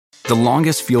The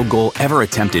longest field goal ever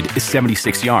attempted is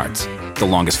 76 yards. The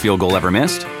longest field goal ever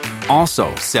missed?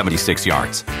 Also 76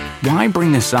 yards. Why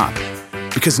bring this up?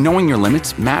 Because knowing your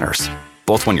limits matters,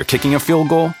 both when you're kicking a field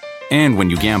goal and when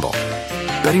you gamble.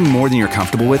 Betting more than you're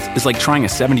comfortable with is like trying a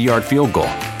 70-yard field goal.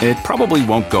 It probably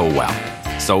won't go well.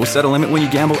 So set a limit when you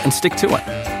gamble and stick to it.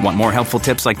 Want more helpful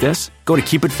tips like this? Go to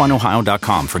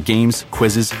keepitfunohio.com for games,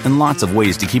 quizzes, and lots of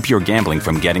ways to keep your gambling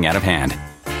from getting out of hand.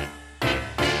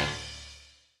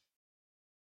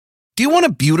 Do you want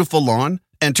a beautiful lawn?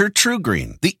 Enter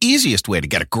TruGreen, the easiest way to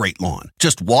get a great lawn.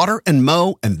 Just water and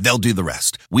mow, and they'll do the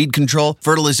rest. Weed control,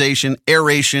 fertilization,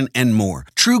 aeration, and more.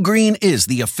 TruGreen is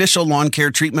the official lawn care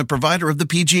treatment provider of the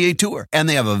PGA Tour, and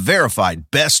they have a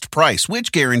verified best price,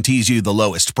 which guarantees you the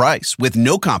lowest price with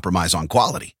no compromise on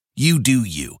quality. You do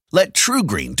you. Let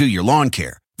TruGreen do your lawn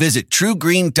care. Visit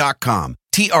TruGreen.com,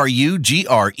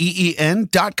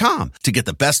 TruGreen.com, to get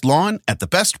the best lawn at the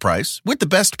best price with the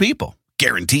best people.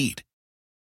 Guaranteed.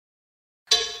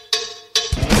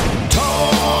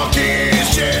 Talk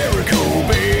is Jericho,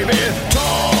 baby.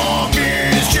 Talk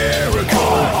is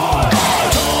Jericho.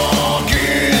 Talk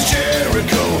is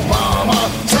Jericho,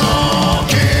 mama. Talk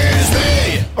is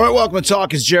me. All right, welcome to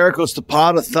Talk is Jericho. It's the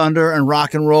pod of thunder and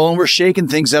rock and roll, and we're shaking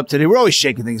things up today. We're always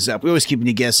shaking things up. We're always keeping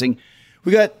you guessing.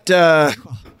 We got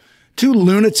two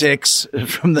lunatics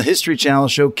from the History Channel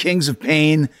show, Kings of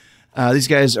Pain. These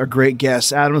guys are great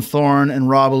guests, Adam Thorne and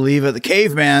Rob Oliva, the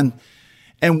Caveman.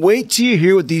 And wait till you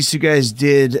hear what these two guys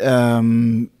did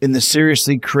in the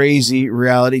seriously crazy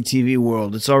reality TV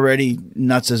world. It's already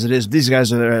nuts as it is. These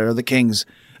guys are the kings.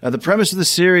 The premise of the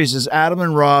series is Adam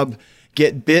and Rob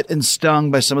get bit and stung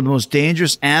by some of the most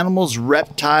dangerous animals,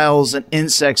 reptiles, and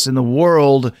insects in the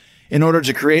world in order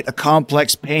to create a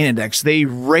complex pain index. They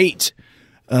rate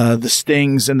the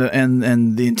stings and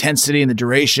the intensity and the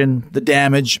duration, the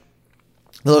damage.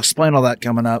 They'll explain all that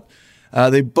coming up.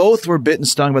 They both were bit and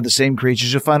stung by the same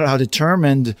creatures. You'll find out how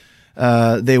determined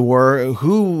they were,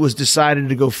 who was decided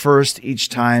to go first each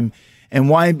time, and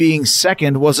why being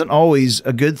second wasn't always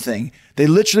a good thing. They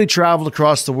literally traveled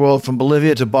across the world from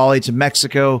Bolivia to Bali to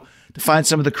Mexico to find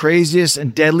some of the craziest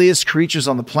and deadliest creatures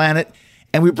on the planet.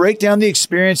 And we break down the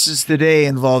experiences today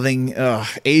involving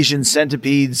Asian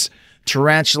centipedes,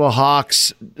 tarantula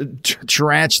hawks,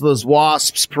 tarantulas,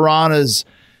 wasps, piranhas,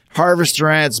 harvester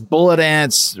ants, bullet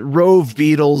ants, rove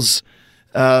beetles,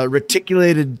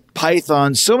 reticulated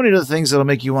pythons, so many other things that'll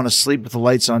make you want to sleep with the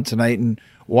lights on tonight and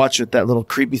watch what that little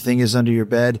creepy thing is under your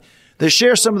bed. They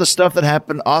share some of the stuff that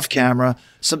happened off camera,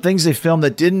 some things they filmed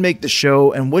that didn't make the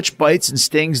show, and which bites and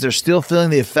stings they're still feeling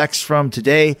the effects from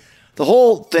today. The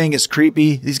whole thing is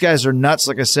creepy. These guys are nuts,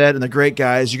 like I said, and they're great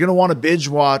guys. You're going to want to binge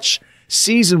watch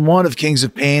season 1 of Kings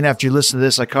of Pain after you listen to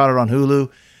this. I caught it on Hulu.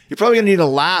 You're probably going to need a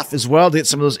laugh as well to get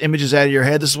some of those images out of your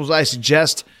head. This is what I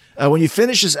suggest. When you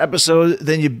finish this episode,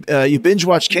 then you binge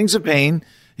watch Kings of Pain.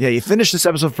 Yeah, you finish this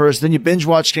episode first, then you binge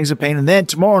watch Kings of Pain, and then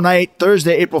tomorrow night,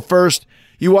 Thursday, April 1st,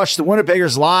 you watch the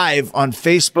Winnipeggers live on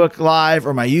Facebook Live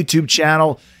or my YouTube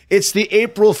channel. It's the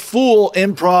April Fool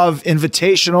Improv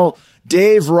Invitational.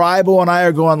 Dave Rybo and I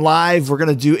are going live. We're going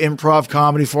to do improv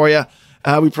comedy for you.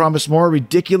 We promise more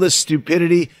ridiculous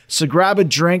stupidity. So grab a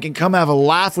drink and come have a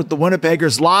laugh with the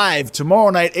Winnipeggers live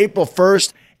tomorrow night, April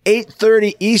 1st,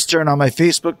 8:30 Eastern on my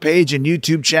Facebook page and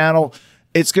YouTube channel.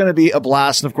 It's going to be a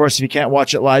blast. And of course, if you can't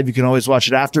watch it live, you can always watch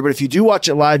it after. But if you do watch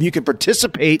it live, you can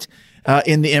participate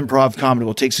in the improv comedy.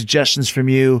 We'll take suggestions from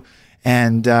you,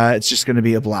 and it's just going to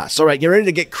be a blast. All right, get ready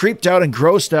to get creeped out and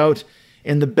grossed out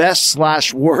in the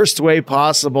best/worst way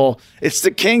possible. It's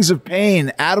the Kings of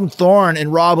Pain, Adam Thorne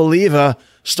and Rob Oliva,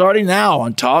 starting now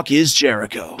on Talk is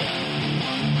Jericho.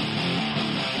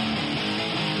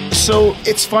 So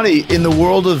it's funny, in the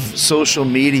world of social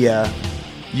media,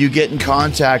 you get in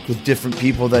contact with different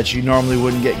people that you normally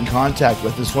wouldn't get in contact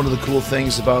with. It's one of the cool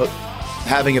things about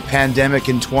having a pandemic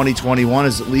in 2021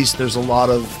 is at least there's a lot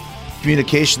of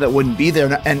communication that wouldn't be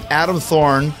there. And Adam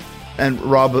Thorne and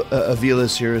Rob Avila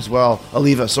is here as well.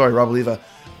 Rob Oliva.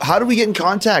 How did we get in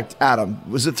contact, Adam?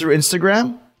 Was it through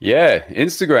Instagram? Yeah,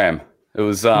 Instagram. It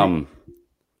was,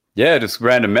 just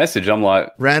random message. I'm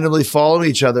like... randomly following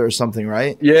each other or something,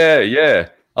 right? Yeah.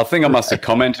 I think I must have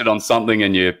commented on something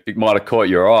and it might have caught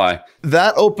your eye.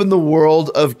 That opened the world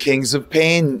of Kings of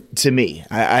Pain to me.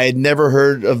 I had never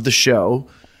heard of the show.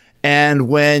 And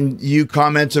when you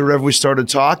commented whenever we started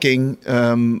talking,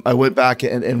 I went back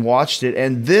and watched it.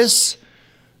 And this,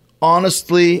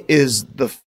 honestly, is the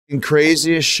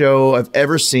craziest show I've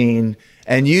ever seen.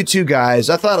 And you two guys,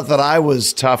 I thought that I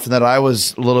was tough and that I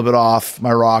was a little bit off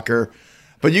my rocker.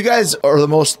 But you guys are the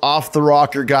most off the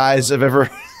rocker guys I've ever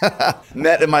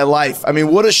met in my life. I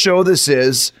mean, what a show this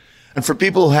is. And for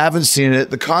people who haven't seen it,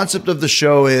 the concept of the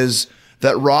show is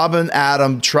that Rob and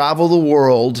Adam travel the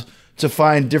world to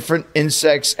find different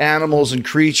insects, animals, and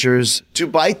creatures to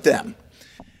bite them.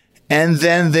 And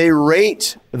then they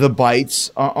rate the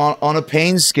bites on a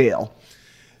pain scale.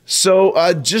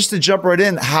 So just to jump right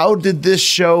in, how did this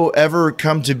show ever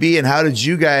come to be, and how did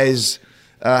you guys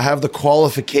have the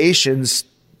qualifications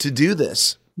to do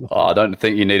this? Oh, I don't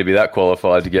think you need to be that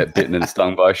qualified to get bitten and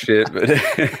stung by shit, but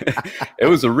it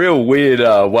was a real weird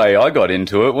way I got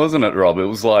into it, wasn't it, Rob? It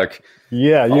was like...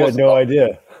 Yeah, you had no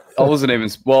idea. I wasn't even...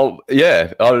 Well,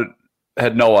 yeah, I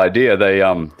had no idea. They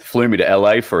flew me to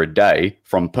LA for a day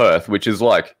from Perth, which is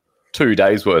like 2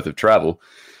 days worth of travel,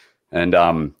 and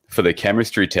for the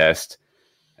chemistry test.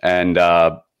 And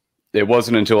it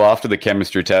wasn't until after the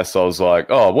chemistry test I was like,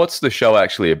 oh, what's the show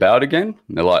actually about again?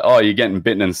 And they're like, oh, you're getting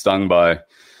bitten and stung by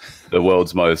the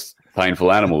world's most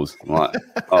painful animals. I'm like,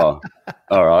 oh,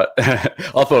 all right. I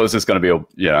thought it was just going to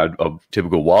be a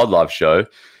typical wildlife show,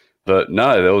 but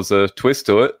no, there was a twist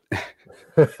to it.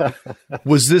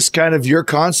 Was this kind of your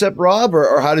concept, Rob,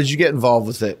 or how did you get involved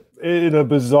with it? In a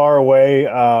bizarre way,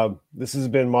 this has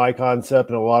been my concept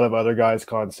and a lot of other guys'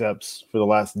 concepts for the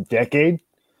last decade.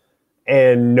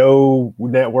 And no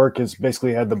network has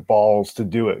basically had the balls to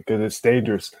do it because it's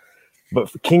dangerous. But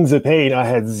for Kings of Pain, I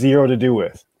had zero to do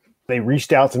with. They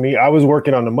reached out to me. I was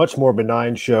working on a much more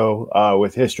benign show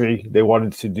with History. They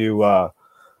wanted to do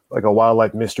like a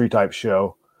wildlife mystery type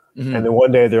show. Mm-hmm. And then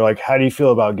one day they're like, how do you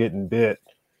feel about getting bit?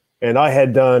 And I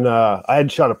had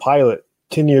shot a pilot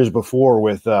 10 years before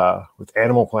with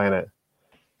Animal Planet.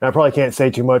 And I probably can't say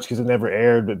too much because it never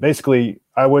aired, but basically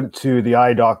I went to the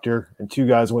eye doctor and 2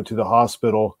 guys went to the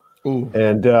hospital. Ooh.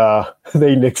 And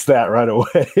they nixed that right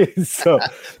away. So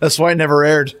that's why it never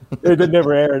aired. It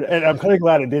never aired. And I'm kind of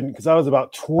glad it didn't because I was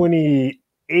about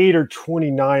 28 or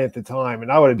 29 at the time.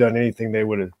 And I would have done anything they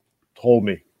would have told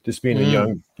me, just being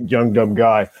a young, dumb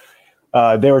guy.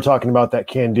 They were talking about that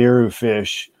Candiru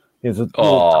fish. It's a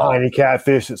little tiny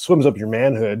catfish that swims up your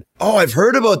manhood. Oh, I've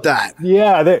heard about that.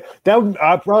 Yeah,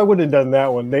 I probably wouldn't have done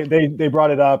that one. They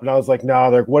brought it up, and I was like, "No."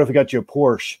 They're like, "What if we got you a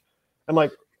Porsche?" I'm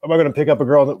like, "Am I going to pick up a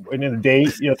girl in a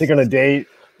date? Take on a date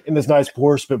in this nice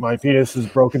Porsche, but my penis is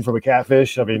broken from a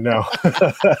catfish?" I mean, no.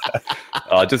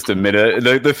 Just admit it.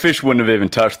 The fish wouldn't have even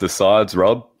touched the sides,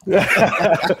 Rob.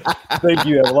 Thank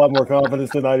you. You have a lot more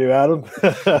confidence than I do, Adam.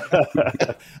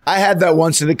 I had that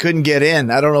once and it couldn't get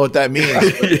in. I don't know what that means.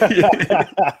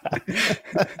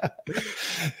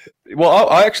 Well,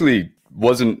 I actually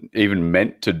wasn't even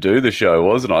meant to do the show,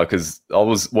 wasn't I? Because I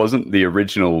wasn't the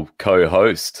original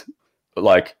co-host.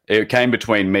 Like, it came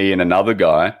between me and another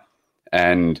guy,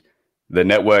 and the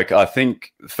network, I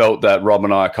think, felt that Rob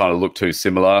and I kind of looked too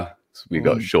similar. We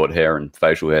got short hair and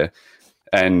facial hair.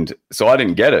 And so I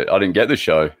didn't get it. I didn't get the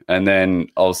show. And then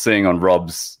I was seeing on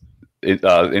Rob's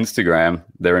Instagram,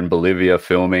 they're in Bolivia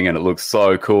filming, and it looks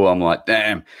so cool. I'm like,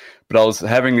 damn. But I was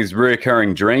having these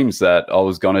reoccurring dreams that I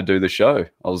was going to do the show.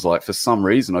 I was like, for some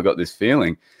reason, I got this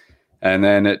feeling. And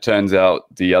then it turns out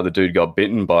the other dude got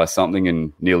bitten by something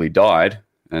and nearly died.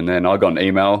 And then I got an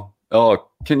email, oh,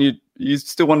 you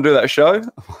still want to do that show?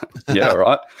 Yeah,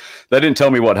 right. They didn't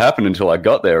tell me what happened until I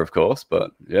got there, of course.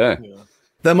 But yeah.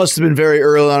 That must have been very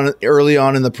early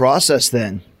on in the process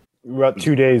then. We were about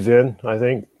 2 days in, I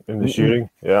think, in the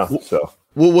shooting. Yeah. So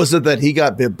what was it that he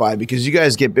got bit by? Because you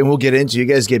guys get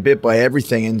bit by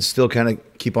everything and still kind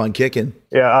of keep on kicking.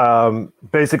 Yeah.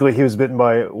 Basically, he was bitten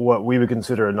by what we would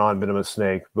consider a non-venomous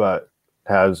snake, but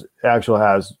has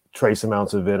trace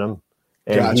amounts of venom.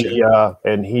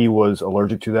 And he was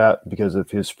allergic to that because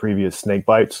of his previous snake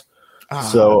bites.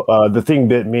 So the thing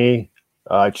bit me.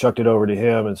 I chucked it over to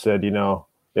him and said,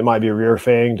 it might be rear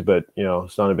fanged, but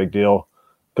it's not a big deal.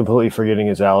 Completely forgetting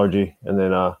his allergy, and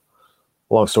then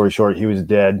long story short, he was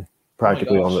dead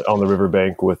practically on the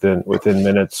riverbank within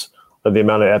minutes. The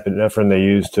amount of epinephrine they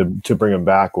used to bring him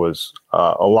back was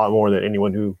a lot more than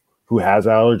anyone who has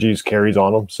allergies carries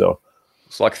on them. So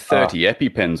it's like 30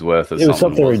 EpiPens worth. It was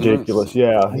something ridiculous.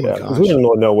 Yeah, because we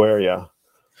didn't know where. Yeah.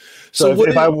 So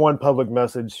if I have one public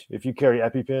message, if you carry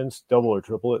EpiPens, double or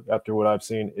triple it. After what I've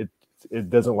seen, it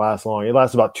doesn't last long. It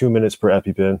lasts about 2 minutes per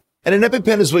EpiPen. And an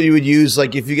EpiPen is what you would use,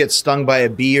 like if you get stung by a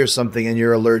bee or something and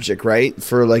you're allergic, right?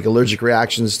 For like allergic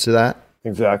reactions to that.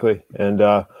 Exactly,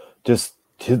 and just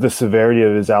the severity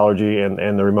of his allergy and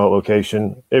the remote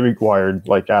location, it required,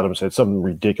 like Adam said, some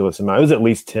ridiculous amount. It was at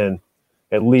least 10,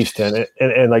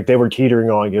 and like they were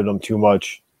teetering on giving him too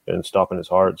much and stopping his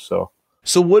heart. So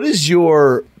what is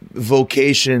your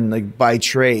vocation, like by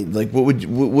trade? Like what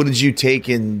did you take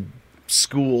in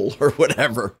school or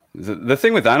whatever? The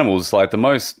thing with animals, like the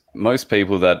most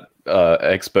people that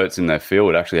experts in their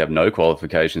field actually have no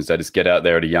qualifications. They just get out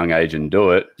there at a young age and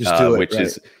do it. Just do it, which right.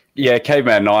 is,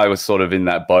 Caveman and I was sort of in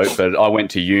that boat, but I went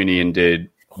to uni and did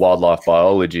wildlife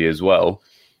biology as well.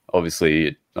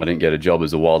 Obviously, I didn't get a job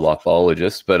as a wildlife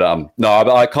biologist, but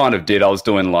I kind of did. I was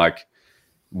doing like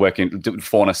doing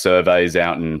fauna surveys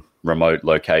out in remote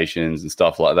locations and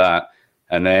stuff like that,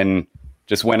 and then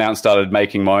just went out and started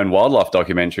making my own wildlife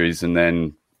documentaries, and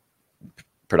then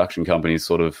production companies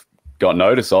sort of got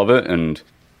notice of it, and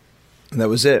that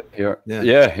was it. Here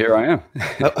I am.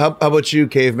 How about you,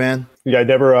 Caveman? Yeah, I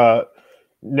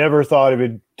never thought it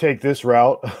would take this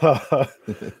route.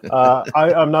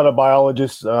 I'm not a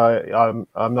biologist. I'm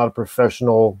not a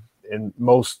professional in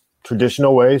most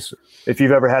traditional ways. If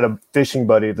you've ever had a fishing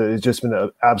buddy that has just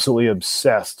been absolutely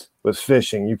obsessed with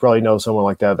fishing, you probably know someone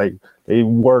like that. They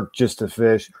work just to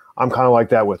fish. I'm kind of like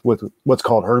that with what's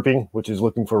called herping, which is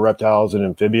looking for reptiles and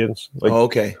amphibians.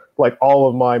 Okay. Like all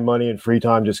of my money and free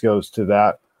time just goes to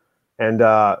that. And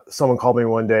someone called me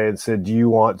one day and said, "Do you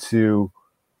want to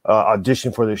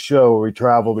audition for this show where we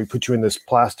travel? We put you in this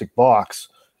plastic box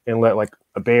and let like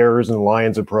bears and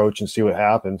lions approach and see what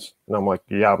happens." And I'm like,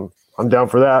 "Yeah, I'm down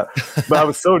for that." But I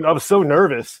was so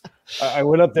nervous. I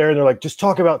went up there and they're like, "Just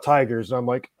talk about tigers." And I'm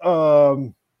like,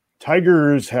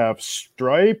 "Tigers have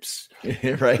stripes."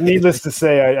 Right. Needless to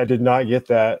say, I did not get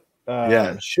that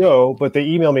show, but they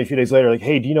emailed me a few days later like,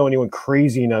 "Hey, do you know anyone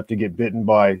crazy enough to get bitten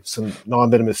by some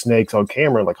non-venomous snakes on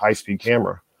camera, like high-speed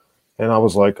camera?" And I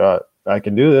was like, I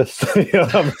can do this.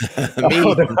 I'm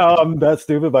that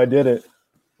stupid, but I did it.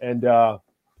 And I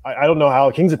don't know how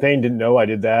Kings of Pain didn't know I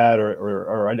did that,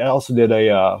 or I also did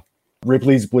a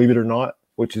Ripley's Believe It or Not,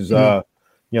 which is a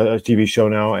TV show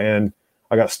now, and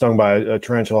I got stung by a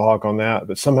tarantula hawk on that.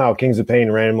 But somehow Kings of Pain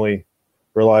randomly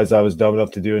realized I was dumb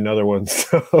enough to do another one.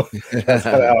 So that's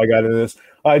kind of how I got into this.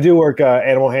 I do work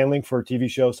animal handling for TV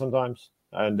shows sometimes,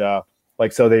 and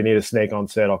so they need a snake on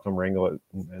set, I'll come wrangle it.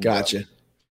 And, Gotcha.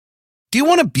 Do you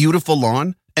want a beautiful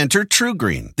lawn? Enter True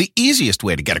Green, the easiest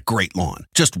way to get a great lawn.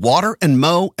 Just water and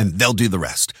mow, and they'll do the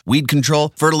rest. Weed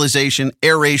control, fertilization,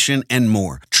 aeration, and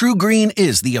more. True Green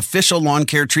is the official lawn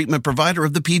care treatment provider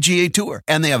of the PGA Tour,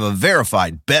 and they have a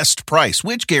verified best price,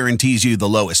 which guarantees you the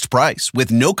lowest price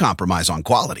with no compromise on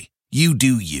quality. You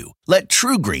do you. Let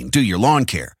True Green do your lawn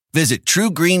care. Visit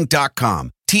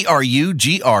truegreen.com, TRUGREEN.com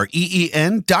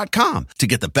to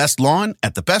get the best lawn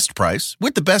at the best price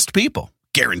with the best people.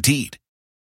 Guaranteed.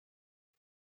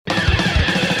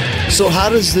 So how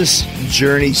does this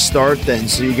journey start then?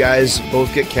 So you guys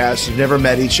both get cast, you've never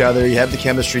met each other, you have the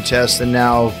chemistry test, and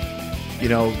now,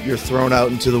 you're thrown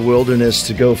out into the wilderness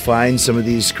to go find some of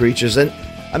these creatures. And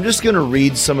I'm just going to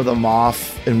read some of them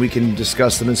off, and we can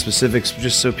discuss them in specifics,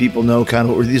 just so people know kind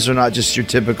of, or these are not just your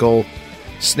typical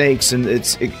snakes. And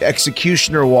it's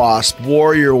executioner wasp,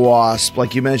 warrior wasp,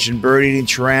 like you mentioned, bird-eating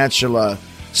tarantula,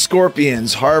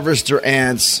 scorpions, harvester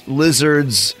ants,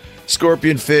 lizards,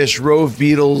 scorpion fish, rove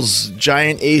beetles,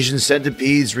 giant Asian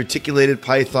centipedes, reticulated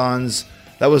pythons.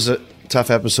 That was a tough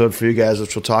episode for you guys,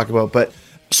 which we'll talk about. But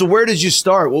so where did you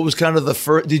start? What was kind of the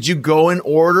first? Did you go in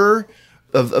order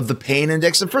of the pain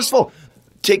index? And first of all,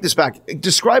 take this back.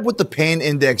 Describe what the pain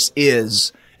index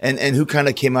is and who kind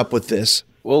of came up with this.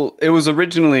 Well, it was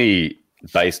originally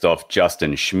based off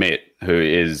Justin Schmidt, who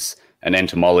is an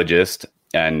entomologist.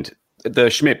 And the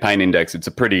Schmidt pain index, it's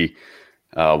a pretty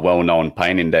well-known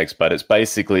pain index, but it's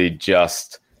basically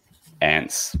just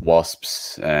ants,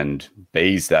 wasps, and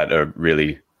bees that are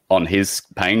really on his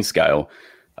pain scale.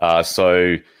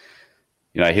 So,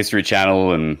 History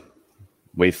Channel, and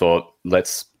we thought,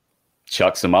 let's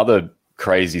chuck some other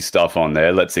crazy stuff on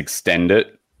there. Let's extend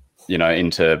it,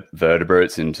 into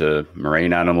vertebrates, into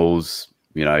marine animals,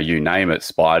 you name it,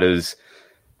 spiders.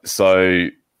 So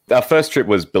our first trip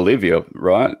was Bolivia,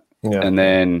 right? Yeah. And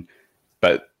then,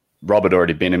 but Rob had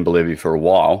already been in Bolivia for a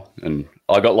while, and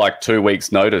I got like 2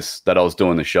 weeks notice that I was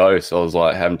doing the show. So I was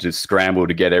like having to scramble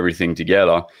to get everything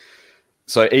together.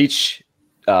 So each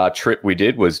trip we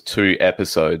did was 2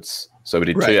 episodes. So we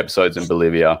did 2 episodes in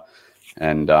Bolivia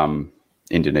and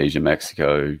Indonesia,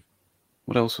 Mexico.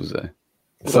 What else was there?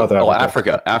 South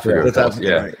Africa. Africa. South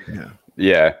Africa, Right. Yeah.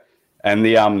 Yeah. And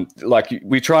the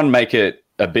we try and make it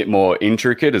a bit more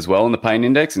intricate as well in the pain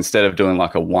index. Instead of doing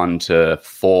like a 1 to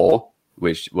 4,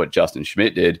 which what Justin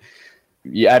Schmidt did,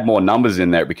 you add more numbers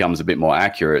in there, it becomes a bit more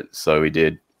accurate. So we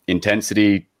did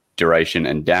intensity, duration,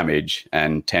 and damage,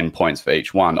 and 10 points for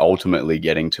each one, ultimately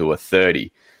getting to a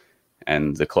 30.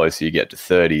 And the closer you get to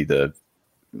 30, the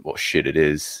more shit it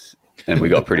is. and we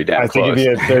got pretty damn I think close. if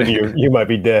you had 30, you might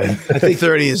be dead. I think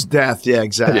 30 is death. Yeah,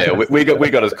 exactly. Yeah, we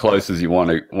got as close as you want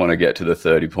to get to the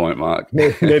 30-point mark.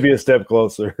 Maybe a step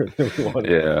closer.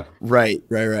 Yeah. Right.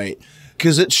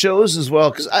 Because it shows as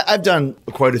well, because I've done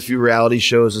quite a few reality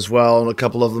shows as well, and a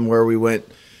couple of them where we went,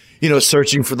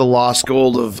 searching for the lost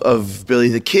gold of Billy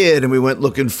the Kid, and we went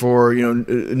looking for,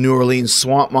 New Orleans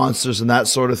swamp monsters and that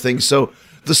sort of thing. So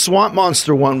the swamp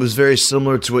monster one was very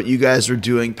similar to what you guys were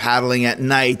doing, paddling at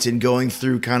night and going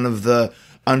through kind of the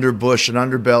underbush and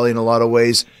underbelly in a lot of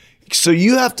ways. So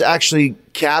you have to actually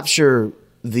capture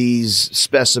these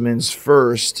specimens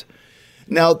first.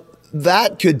 Now,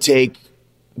 that could take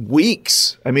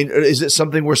weeks. I mean, is it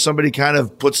something where somebody kind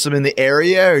of puts them in the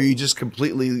area, or are you just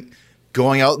completely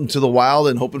going out into the wild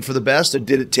and hoping for the best? Or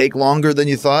did it take longer than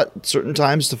you thought at certain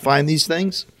times to find these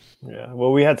things? Yeah,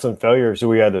 well, we had some failures, so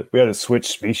we had to switch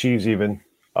species even.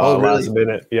 Really? Last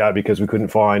minute, yeah, because we couldn't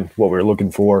find what we were looking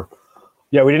for.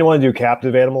 Yeah, we didn't want to do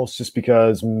captive animals just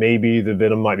because maybe the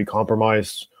venom might be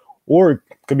compromised, or it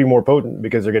could be more potent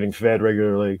because they're getting fed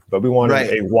regularly. But we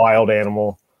wanted a wild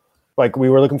animal. Like we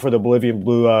were looking for the Bolivian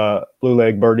blue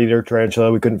leg bird eater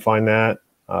tarantula. We couldn't find that.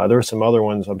 There were some other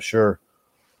ones, I'm sure.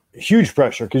 Huge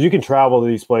pressure because you can travel to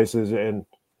these places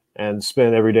and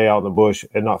spend every day out in the bush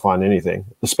and not find anything.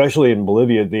 Especially in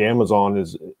Bolivia, the Amazon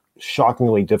is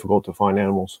shockingly difficult to find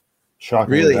animals.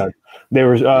 Shockingly Really? bad. They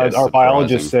were our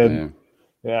biologist said. Yeah.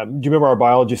 Yeah. Do you remember our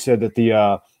biologist said that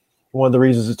the one of the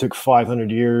reasons it took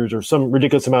 500 years or some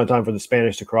ridiculous amount of time for the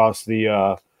Spanish to cross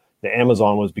the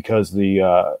Amazon was because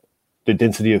the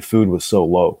density of food was so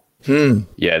low.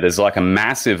 Yeah, there's like a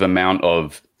massive amount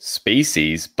of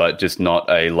species, but just not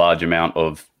a large amount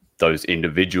of those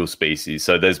individual species.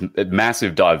 So there's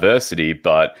massive diversity,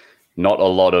 but not a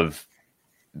lot of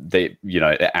the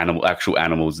actual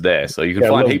animals there. So you can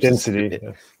find low heaps density.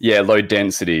 Low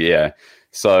density. Yeah.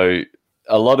 So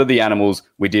a lot of the animals,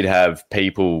 we did have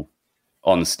people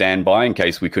on standby in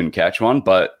case we couldn't catch one,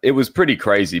 but it was pretty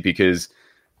crazy because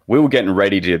we were getting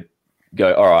ready to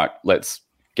go, all right, let's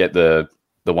get the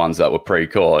ones that were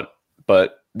pre-caught.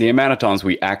 But the amount of times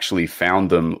we actually found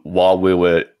them while we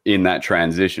were in that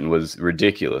transition was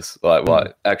ridiculous.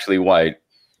 Like, actually, wait,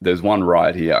 there's one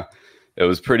right here. It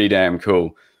was pretty damn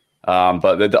cool.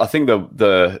 But I think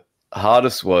the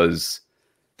hardest was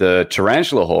the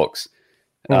tarantula hawks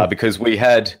because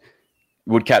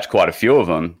would catch quite a few of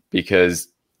them because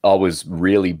I was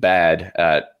really bad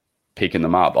at picking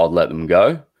them up. I'd let them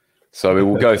go. So we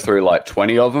will go through like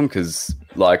 20 of them because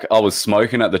like I was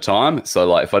smoking at the time. So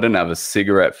like if I didn't have a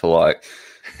cigarette for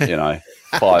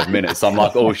 5 minutes, I'm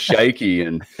like all shaky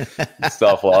and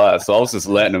stuff like that. So I was just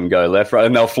letting them go left, right.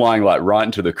 And they're flying like right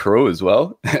into the crew as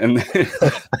well. And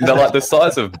they're like the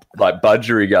size of like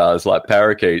budgerigars, like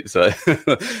parakeets. So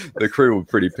the crew were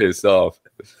pretty pissed off.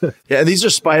 Yeah, these are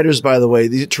spiders, by the way.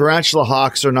 These tarantula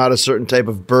hawks are not a certain type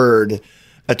of bird.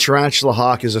 A tarantula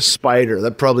hawk is a spider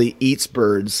that probably eats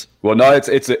birds. Well, no,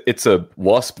 it's a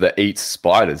wasp that eats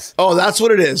spiders. Oh, that's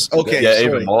what it is. Okay, yeah, sorry.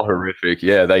 even more horrific.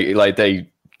 Yeah, they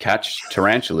catch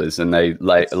tarantulas and they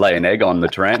lay an egg on the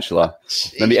tarantula.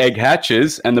 Then the egg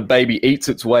hatches and the baby eats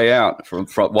its way out from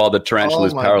while the tarantula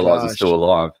is paralyzed and still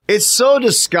alive. It's so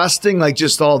disgusting, like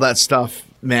just all that stuff,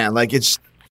 man. Like it's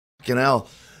fucking hell.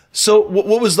 So,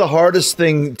 what was the hardest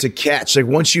thing to catch? Like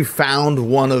once you found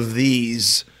one of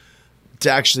these,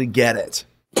 to actually get it?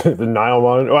 The Nile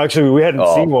monitor. Well, actually, we hadn't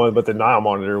seen one, but the Nile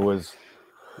monitor was.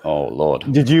 Oh Lord!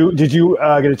 Did you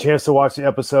get a chance to watch the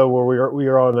episode where we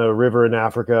were on a river in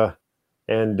Africa,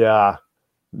 and the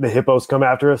hippos come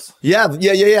after us? Yeah.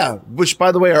 Which,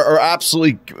 by the way, are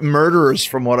absolutely murderers,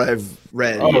 from what I've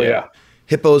read. Oh yeah.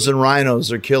 Hippos and rhinos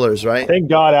are killers, right? Thank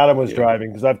God Adam was driving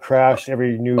because I've crashed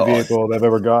every new vehicle that I've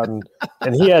ever gotten,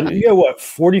 and he had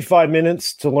 45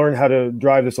 minutes to learn how to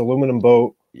drive this aluminum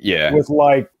boat. Yeah, with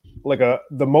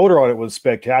the motor on it was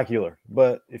spectacular,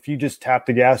 but if you just tapped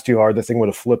the gas too hard, the thing would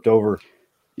have flipped over.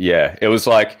 Yeah, it was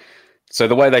like, so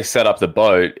the way they set up the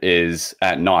boat is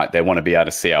at night, they want to be able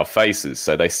to see our faces.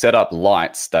 So they set up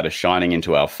lights that are shining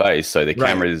into our face so the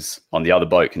cameras on the other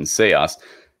boat can see us.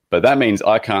 But that means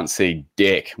I can't see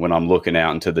dick when I'm looking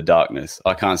out into the darkness.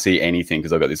 I can't see anything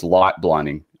because I've got this light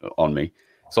blinding on me.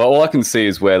 So all I can see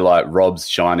is where like Rob's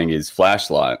shining his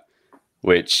flashlight,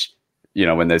 which,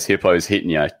 when there's hippos hitting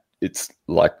you, it's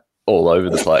like all over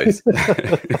the place.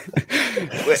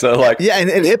 So like, yeah,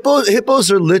 and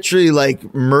hippos are literally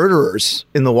like murderers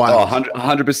in the wild.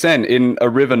 100% in a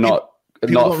river not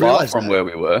far from where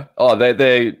we were. Oh,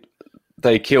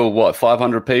 they kill what,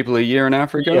 500 people a year in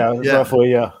Africa? Yeah.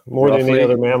 Roughly, yeah, more than any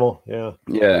other mammal.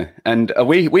 Yeah, and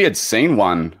we had seen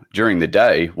one during the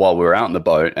day while we were out in the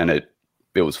boat, and it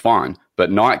it was fine.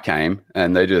 But night came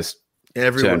and they just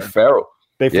Everywhere. turned feral.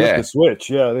 They flipped a switch.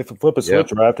 Yeah, they flip a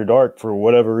switch right after dark for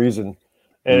whatever reason.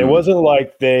 And it wasn't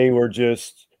like they were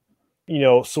just,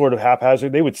 sort of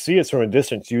haphazard. They would see us from a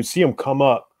distance. You would see them come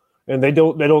up, and they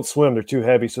don't swim. They're too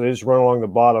heavy, so they just run along the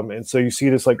bottom. And so you see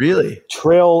this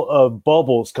trail of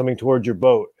bubbles coming towards your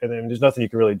boat, and then there's nothing you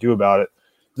can really do about it.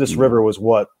 This river was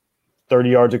 30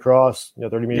 yards across,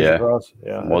 30 meters across.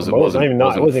 Yeah, it wasn't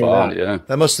even far. Yeah,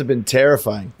 that must have been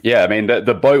terrifying. Yeah, I mean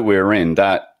the boat we were in,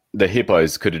 that the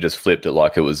hippos could have just flipped it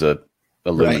like it was a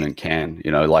aluminum can,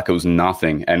 like it was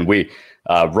nothing. And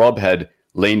Rob had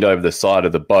leaned over the side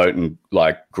of the boat and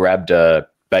like grabbed a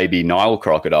baby Nile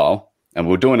crocodile, and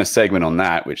we were doing a segment on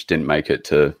that, which didn't make it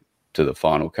to the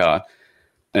final cut.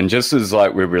 And just as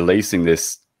like we're releasing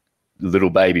this little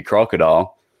baby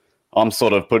crocodile, I'm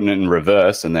sort of putting it in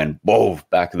reverse, and then whoa,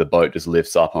 back of the boat just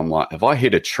lifts up. I'm like, have I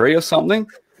hit a tree or something?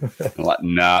 I'm like,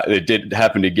 nah, it did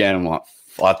happen again. I'm like,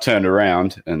 I turned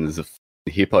around and there's a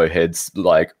hippo head's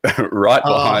like right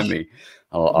behind me.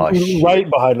 Right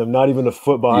behind them, not even a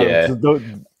foot behind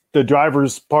them. The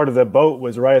driver's part of the boat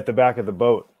was right at the back of the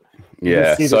boat. You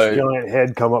see this giant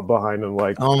head come up behind them,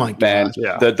 like, oh my god! Man,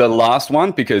 the last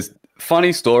one, because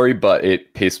funny story, but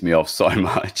it pissed me off so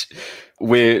much.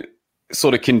 We're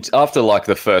sort of after like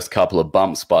the first couple of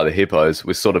bumps by the hippos,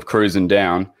 we're sort of cruising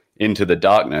down into the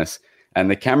darkness,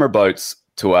 and the camera boat's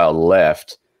to our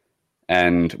left,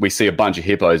 and we see a bunch of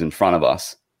hippos in front of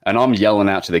us. And I'm yelling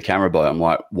out to the camera boat. I'm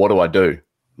like, what do I do?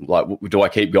 Like, do I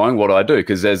keep going? What do I do?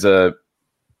 Because there's a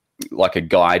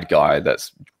guide guy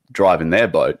that's driving their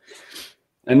boat.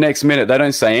 And next minute, they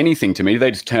don't say anything to me. They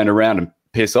just turn around and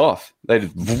piss off.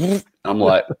 I'm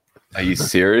like, are you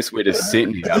serious? We're just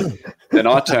sitting here. Then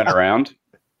I turn around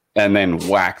and then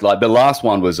whack. Like the last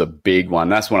one was a big one.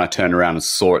 That's when I turned around and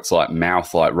saw its like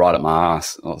mouth like right at my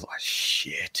ass. I was like,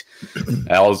 shit.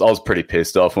 I was pretty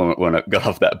pissed off when it got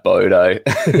off that boat. I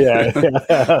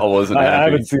wasn't happy. I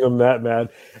haven't seen them that mad.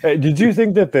 Hey, did you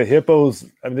think that the hippos,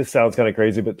 I mean, this sounds kind of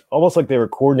crazy, but almost like they were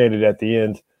coordinated at the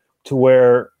end to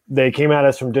where they came at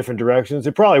us from different directions?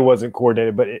 It probably wasn't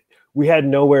coordinated, but we had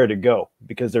nowhere to go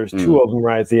because there's two of them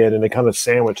right at the end, and they kind of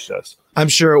sandwiched us. I'm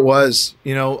sure it was.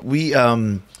 We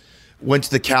went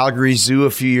to the Calgary Zoo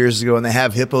a few years ago, and they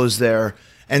have hippos there.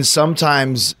 And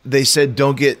sometimes they said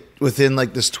don't get within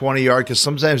like this 20-yard, because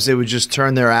sometimes they would just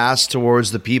turn their ass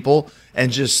towards the people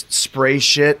and just spray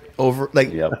shit over,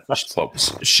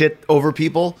 shit over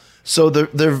people. So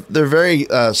they're very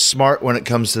smart when it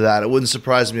comes to that. It wouldn't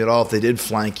surprise me at all if they did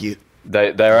flank you.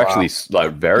 They're actually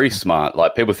like very smart.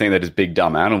 Like people think they're just big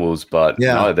dumb animals, but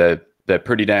no, they're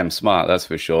pretty damn smart. That's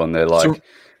for sure. And they're like,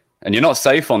 and you're not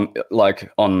safe on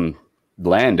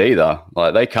land either.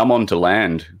 Like they come onto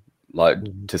land like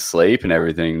to sleep and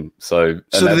everything. So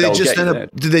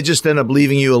did they just end up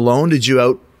leaving you alone? Did you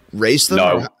out race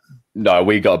them? No,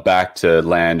 we got back to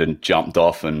land and jumped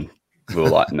off, and we were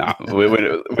like, no,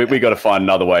 we got to find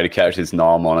another way to catch this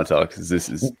Nile monitor, because this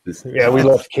is. Yeah, we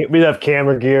left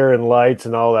camera gear and lights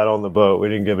and all that on the boat. We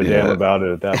didn't give a damn about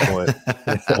it at that point.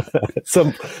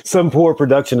 some poor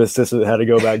production assistant had to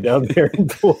go back down there and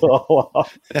pull it all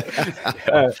off.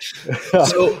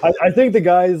 So I think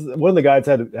one of the guys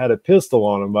had a pistol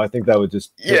on him, but I think that would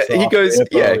just he goes,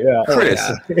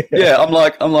 Chris, I'm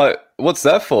like, what's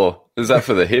that for? Is that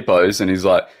for the hippos? And he's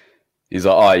like,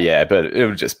 oh yeah, but it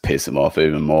would just piss him off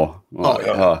even more.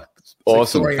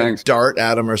 Awesome, like thanks. A dart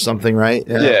at him or something, right?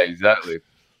 Yeah, exactly.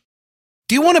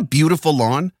 Do you want a beautiful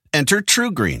lawn? Enter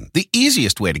TruGreen, the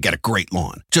easiest way to get a great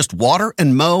lawn. Just water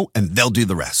and mow, and they'll do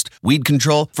the rest. Weed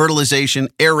control, fertilization,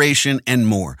 aeration, and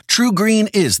more.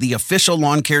 TruGreen is the official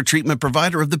lawn care treatment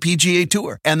provider of the PGA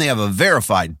Tour, and they have a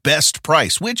verified best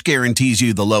price, which guarantees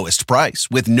you the lowest price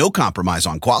with no compromise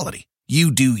on quality.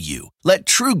 You do you. Let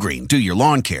TruGreen do your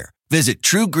lawn care. Visit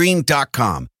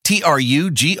TruGreen.com,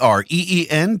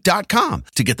 TruGreen.com,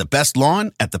 to get the best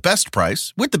lawn at the best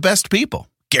price with the best people.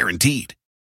 Guaranteed.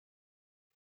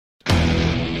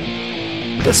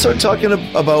 Let's start talking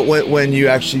about when you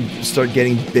actually start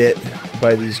getting bit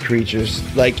by these creatures.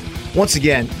 Like, once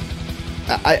again,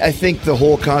 I think the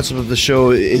whole concept of the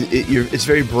show, it's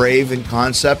very brave in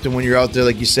concept. And when you're out there,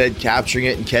 like you said, capturing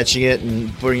it and catching it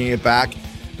and bringing it back.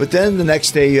 But then the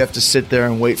next day you have to sit there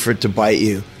and wait for it to bite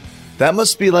you. That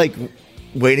must be like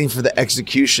waiting for the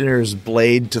executioner's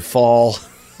blade to fall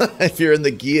if you're in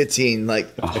the guillotine.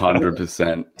 Like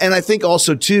 100%. And I think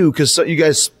also, too, because you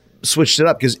guys switched it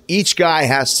up, because each guy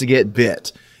has to get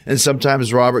bit. And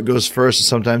sometimes Robert goes first and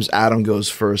sometimes Adam goes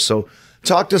first. So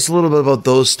talk to us a little bit about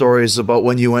those stories, about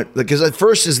when you went, because at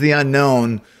first is the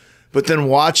unknown, but then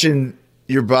watching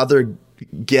your brother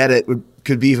get it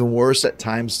could be even worse at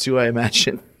times too, I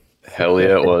imagine. Hell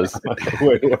yeah, it was.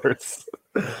 Way worse.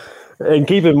 And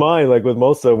keep in mind, like with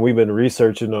most of them, we've been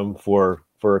researching them for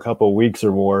a couple of weeks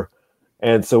or more.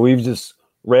 And so we've just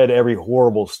read every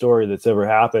horrible story that's ever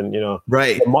happened,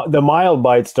 Right. The mild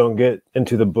bites don't get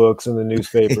into the books and the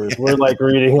newspapers. We're like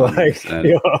reading like,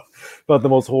 about the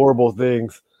most horrible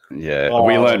things. Yeah,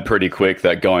 we learned pretty quick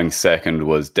that going second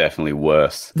was definitely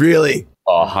worse. Really?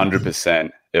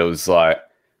 100%. It was like,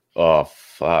 oh,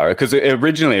 fuck. Because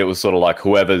originally it was sort of like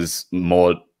whoever's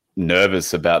more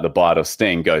nervous about the bite or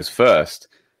sting goes first.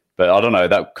 But I don't know,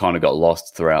 that kind of got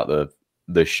lost throughout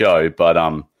the show. But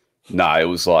no, it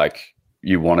was like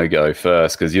you want to go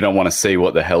first because you don't want to see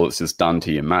what the hell it's just done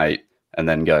to your mate and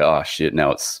then go, oh, shit,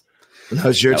 now it's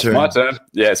your turn. my turn.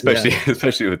 Yeah,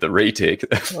 especially with the retic.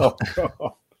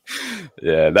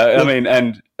 Yeah, I mean,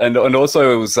 and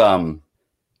also it was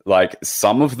like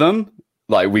some of them,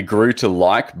 like we grew to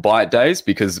like bite days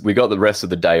because we got the rest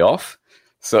of the day off.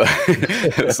 So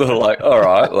it's sort of like, all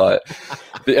right, like,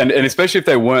 and especially if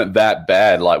they weren't that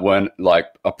bad, like weren't like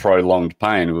a prolonged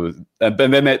pain. It was, and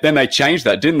then they changed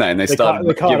that, didn't they? And they started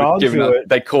they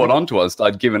caught on to us,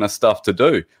 started giving us stuff to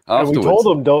do afterwards. And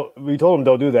we told them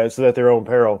don't do that. So at their own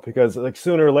peril, because like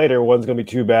sooner or later one's going to be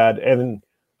too bad. And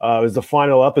it was the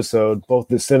final episode, both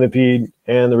the centipede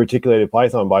and the reticulated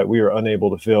python bite. We were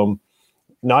unable to film,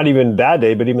 not even that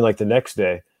day, but even like the next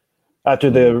day.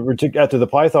 After the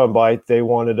python bite, they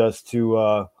wanted us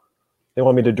to. They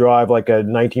want me to drive like a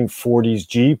 1940s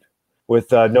Jeep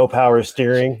with no power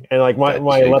steering, and like my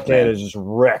left hand is just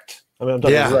wrecked. I mean, I'm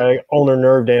talking ulnar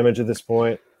nerve damage at this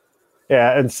point.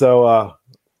 Yeah, and so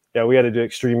we had to do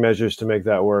extreme measures to make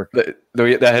that work.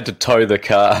 They had to tow the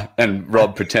car, and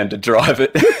Rob pretend to drive it.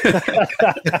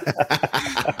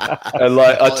 And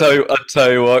like I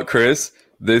tell you what, Chris,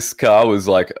 this car was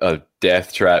like a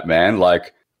death trap, man.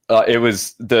 Like. It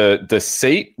was the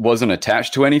seat wasn't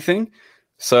attached to anything.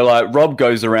 So like Rob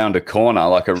goes around a corner,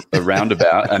 like a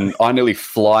roundabout, and I nearly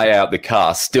fly out the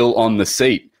car still on the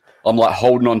seat. I'm like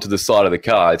holding onto the side of the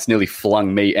car. It's nearly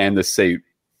flung me and the seat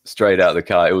straight out the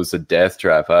car. It was a death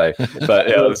trap, hey. But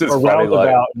yeah, it was just funny.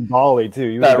 Roundabout in Bali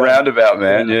too. That roundabout,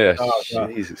 man. Yeah.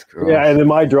 Jesus Christ. Yeah, and then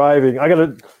my driving,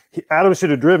 Adam should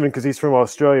have driven because he's from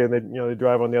Australia and they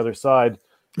drive on the other side.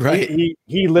 Right.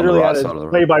 He literally had a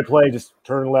play-by-play, just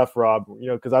turn left, Rob,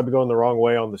 because I'd be going the wrong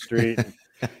way on the street.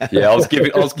 Yeah, I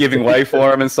was giving way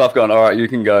for him and stuff, going, all right, you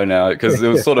can go now. Because it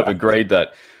was sort of agreed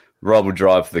that Rob would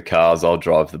drive the cars, I'll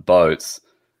drive the boats.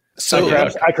 So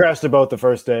I crashed a boat the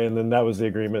first day, and then that was the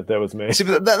agreement that was made. See,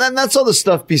 but that's all the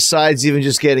stuff besides even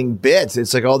just getting bit.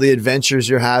 It's like all the adventures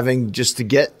you're having just to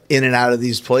get in and out of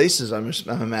these places, I'm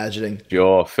imagining.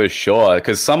 Sure, for sure.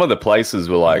 Because some of the places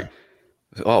were like,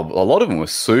 a lot of them were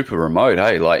super remote,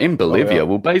 hey? Like in Bolivia,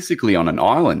 we're basically on an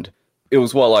island. It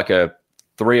was like a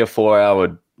 3 or 4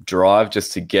 hour drive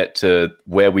just to get to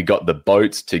where we got the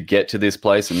boats to get to this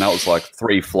place, and that was like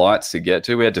 3 flights to get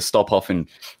to. We had to stop off in,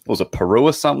 was it Peru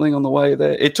or something on the way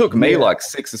there? It took me like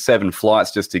 6 or 7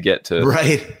 flights just to get to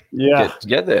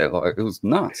get there. Like it was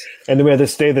nuts. And then we had to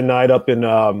stay the night up in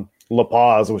La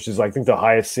Paz, which is I think the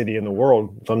highest city in the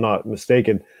world, if I'm not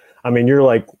mistaken. I mean, you're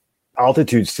like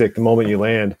altitude sick the moment you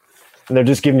land, and they're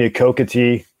just giving you coca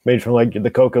tea made from like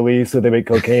the coca leaves that they make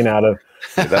cocaine out of.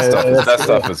 That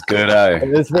stuff was good, eh?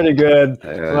 It's pretty good.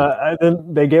 And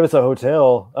then they gave us a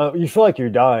hotel. You feel like you're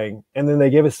dying, and then they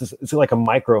gave us this. It's like a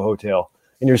micro hotel,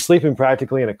 and you're sleeping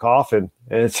practically in a coffin,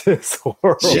 and it's just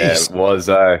horrible. Yeah, it was.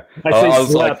 I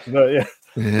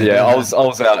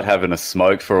was out having a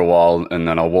smoke for a while, and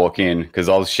then I walk in because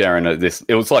I was sharing this.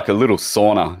 It was like a little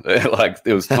sauna, like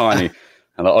it was tiny.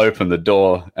 And I opened the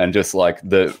door and just like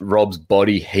the Rob's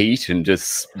body heat and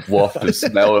just waft of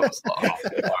smell. It was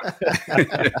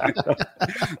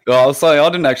I was saying I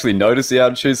didn't actually notice the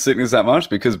altitude sickness that much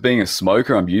because being a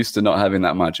smoker, I'm used to not having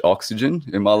that much oxygen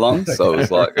in my lungs. So it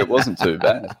was like, it wasn't too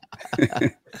bad.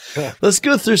 Let's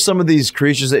go through some of these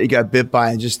creatures that you got bit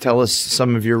by and just tell us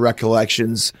some of your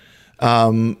recollections.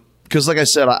 Because like I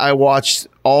said, I watched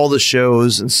all the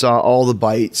shows and saw all the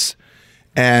bites,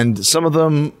 and some of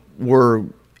them were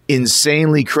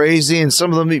insanely crazy, and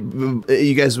some of them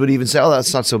you guys would even say, oh,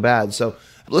 that's not so bad. So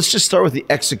let's just start with the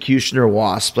executioner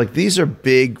wasp. Like these are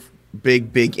big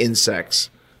insects,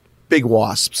 big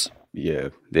wasps. Yeah,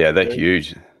 they're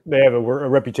huge. They have a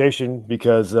reputation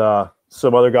because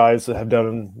some other guys have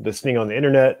done the sting on the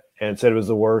internet and said it was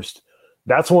the worst.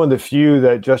 That's one of the few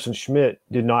that Justin Schmidt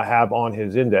did not have on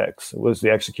his index, was the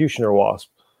executioner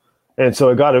wasp. And so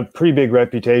it got a pretty big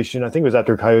reputation. I think it was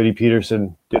after Coyote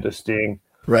Peterson did a sting.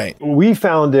 Right. We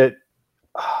found it,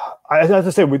 I have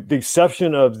to say, with the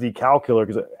exception of the cow killer,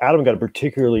 because Adam got a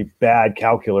particularly bad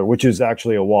cow killer, which is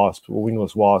actually a wasp, a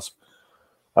wingless wasp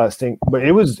sting. But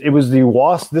it was the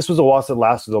wasp. This was a wasp that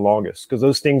lasted the longest, because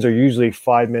those stings are usually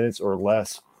 5 minutes or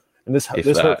less. And this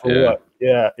hurt for what?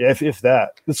 Yeah, if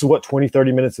that. This is what, 20,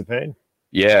 30 minutes of pain?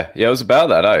 Yeah, it was about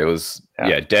that. It was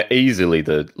easily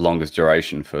the longest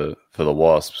duration for the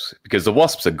wasps, because the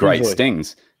wasps are great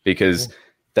stings because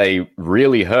they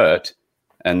really hurt.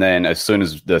 And then as soon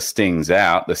as the sting is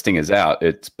out,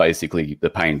 it's basically the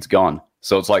pain's gone.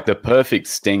 So it's like the perfect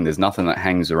sting. There's nothing that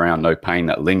hangs around, no pain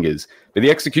that lingers. But the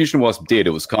execution wasp did.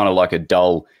 It was kind of like a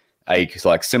dull ache,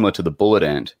 like similar to the bullet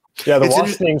ant. Yeah, the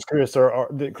wasp stings, Chris,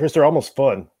 are almost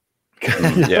fun.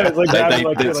 Yeah, it's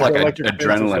like an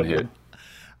adrenaline hit.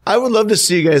 I would love to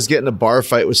see you guys get in a bar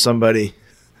fight with somebody.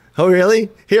 Oh, really?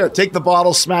 Here, take the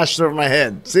bottle, smash it over my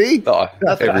head. See? Oh,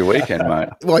 every weekend, mate.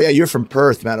 Well, yeah, you're from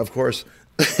Perth, man, of course.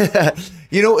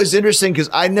 It's interesting because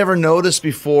I never noticed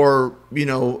before,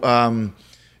 and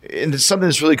something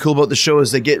that's really cool about the show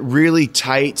is they get really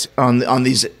tight on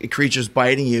these creatures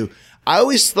biting you. I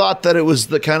always thought that it was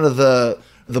the kind of the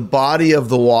body of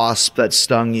the wasp that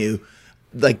stung you,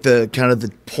 like the kind of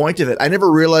the point of it. I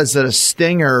never realized that a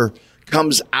stinger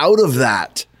comes out of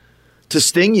that to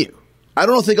sting you. I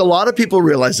don't think a lot of people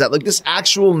realize that. Like, this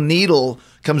actual needle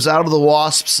comes out of the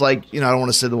wasp's, like, I don't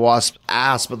want to say the wasp's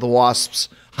ass, but the wasp's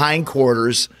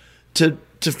hindquarters to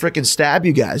frickin' stab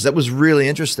you guys. That was really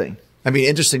interesting. I mean,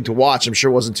 interesting to watch. I'm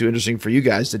sure it wasn't too interesting for you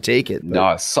guys to take it. But.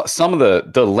 No, some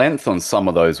of the length on some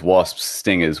of those wasp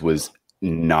stingers was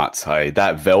nuts. Hey,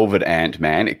 that velvet ant,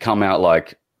 man, it come out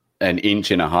like an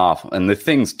inch and a half, and the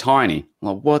thing's tiny.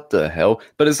 Like, what the hell?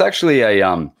 But it's actually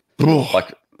a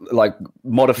like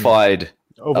modified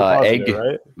egg,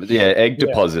 right? Egg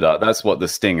depositor. That's what the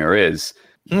stinger is.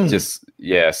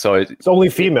 So it's only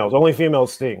females. Only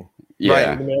females sting. Yeah,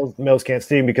 right. The males can't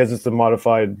sting because it's the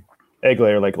modified egg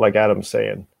layer, like Adam's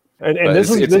saying. And this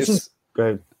is go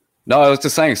ahead. No, I was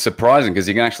just saying, it's surprising because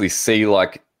you can actually see,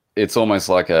 like, it's almost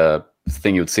like a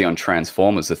thing you would see on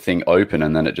Transformers, the thing open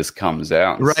and then it just comes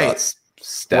out and starts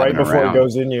stabbing right before around. It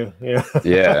goes in you. Yeah.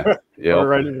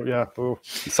 Yeah. Ooh.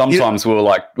 Sometimes we're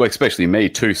like, well, especially me,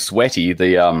 too sweaty.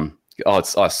 I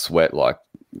sweat like,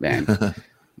 man,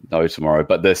 no tomorrow.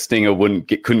 But the stinger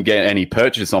couldn't get any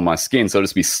purchase on my skin, so I'd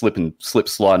just be slip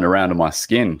sliding around on my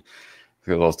skin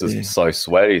because I was just so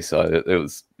sweaty. So it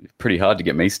was pretty hard to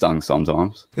get me stung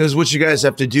sometimes. Because what you guys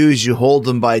have to do is you hold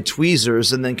them by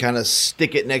tweezers and then kind of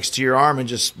stick it next to your arm and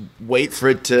just wait for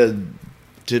it to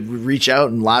reach out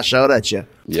and lash out at you.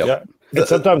 Yep. Yeah. And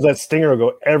sometimes that stinger will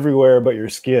go everywhere but your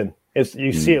skin.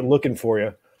 You see it looking for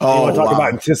you. Oh, you want to talk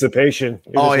about anticipation.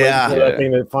 That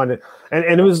thing to find it.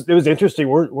 And it was interesting.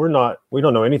 We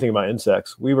don't know anything about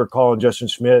insects. We were calling Justin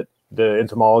Schmidt, the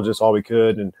entomologist, all we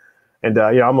could, and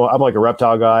I'm like a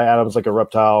reptile guy. Adam's like a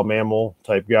reptile mammal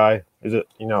type guy. Is it?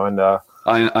 And I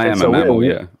am a mammal.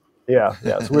 Yeah.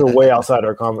 So we were way outside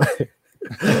our comfort.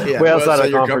 Way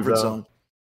outside our comfort zone.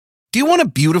 Do you want a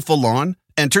beautiful lawn?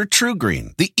 Enter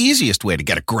TruGreen, the easiest way to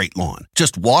get a great lawn.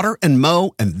 Just water and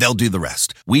mow, and they'll do the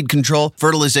rest. Weed control,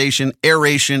 fertilization,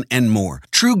 aeration, and more.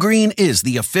 TruGreen is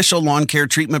the official lawn care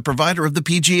treatment provider of the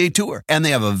PGA Tour, and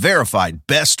they have a verified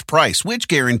best price, which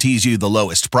guarantees you the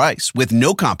lowest price with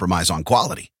no compromise on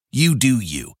quality. You do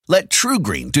you. Let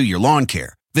TruGreen do your lawn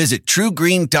care. Visit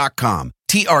TruGreen.com,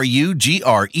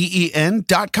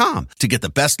 TruGreen.com, to get the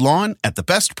best lawn at the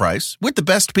best price with the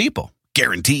best people.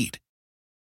 Guaranteed.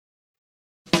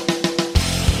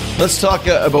 Let's talk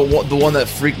about the one that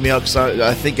freaked me out, because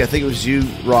I think it was you,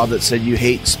 Rob, that said you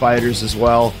hate spiders as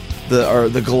well.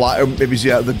 The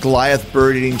Goliath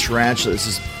bird-eating tarantula. It's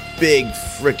this big,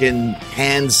 freaking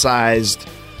hand-sized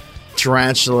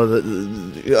tarantula.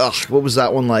 What was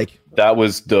that one like? That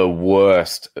was the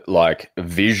worst, like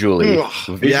visually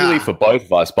for both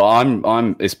of us. But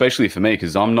I'm especially for me,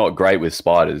 because I'm not great with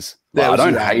spiders. I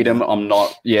don't hate them. I'm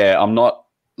not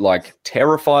like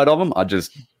terrified of them. I'm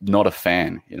just not a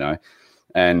fan,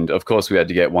 And of course, we had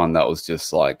to get one that was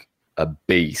just like a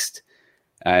beast.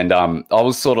 And I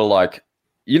was sort of like,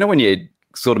 when you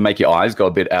sort of make your eyes go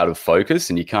a bit out of focus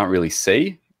and you can't really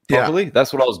see properly. Yeah.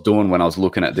 That's what I was doing when I was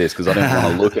looking at this, because I didn't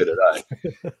want to look at it.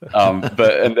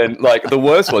 And then like the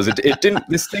worst was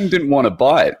this thing didn't want to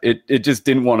bite. It just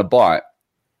didn't want to bite.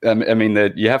 I mean,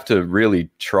 you have to really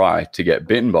try to get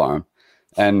bitten by them.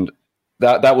 And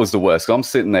that was the worst. So I'm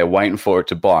sitting there waiting for it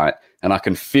to bite, and I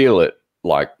can feel it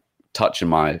like touching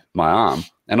my arm.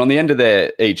 And on the end of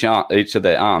each of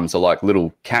their arms are like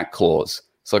little cat claws.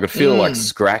 So I could feel like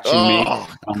scratching me.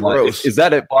 I'm gross. Like, is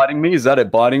that it biting me?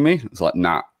 It's like,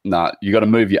 nah. You got to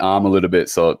move your arm a little bit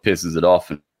so it pisses it off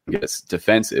and gets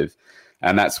defensive.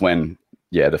 And that's when,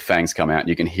 the fangs come out and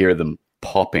you can hear them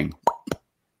popping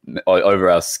over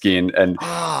our skin. And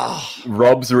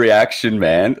Rob's reaction,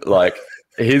 man, like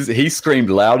he screamed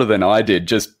louder than I did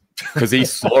just because he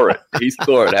saw it. He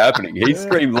saw it happening. He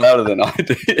screamed louder than I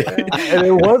did. And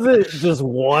it wasn't just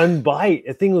one bite.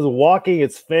 The thing was walking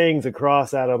its fangs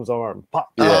across Adam's arm.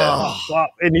 Pop, pop, pop,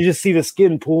 and you just see the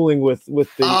skin pooling with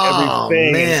the every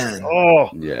fang. Man.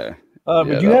 Yeah.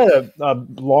 But you had a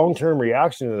long-term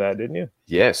reaction to that, didn't you?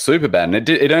 Yeah, super bad. And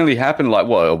it only happened like,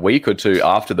 a week or two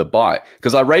after the bite,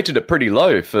 because I rated it pretty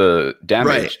low for damage.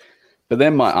 Right. But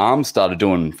then my arm started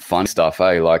doing fun stuff,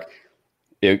 like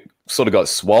it sort of got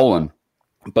swollen,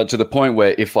 but to the point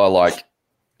where if I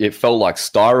it felt like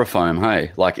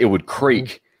styrofoam, like it would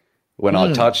creak when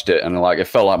I touched it, and like it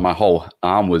felt like my whole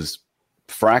arm was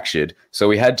fractured. So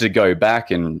we had to go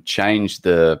back and change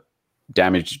the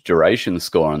damage duration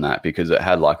score on that because it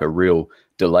had like a real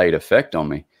delayed effect on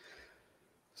me.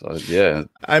 So yeah,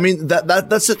 I mean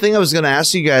that's the thing I was going to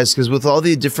ask you guys, because with all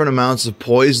the different amounts of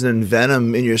poison and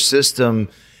venom in your system,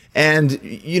 and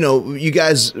you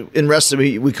guys in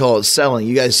wrestling we call it selling.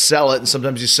 You guys sell it, and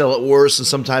sometimes you sell it worse, and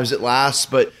sometimes it lasts.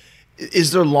 But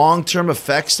is there long-term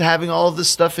effects to having all of this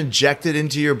stuff injected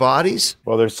into your bodies?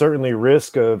 Well, there's certainly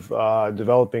risk of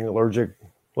developing allergic,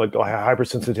 like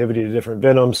hypersensitivity to different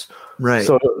venoms. Right.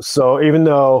 So even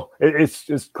though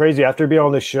it's crazy, after being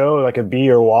on the show, like a bee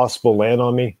or a wasp will land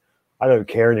on me, I don't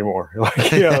care anymore.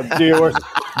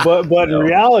 But in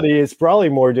reality, it's probably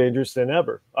more dangerous than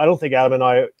ever. I don't think Adam and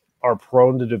I are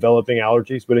prone to developing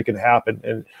allergies, but it can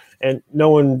happen. And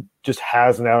no one just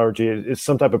has an allergy. It's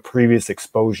some type of previous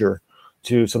exposure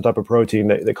to some type of protein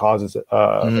that causes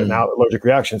an allergic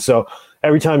reaction. So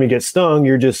every time you get stung,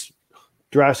 you're just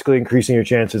drastically increasing your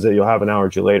chances that you'll have an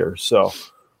allergy later. So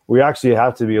we actually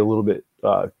have to be a little bit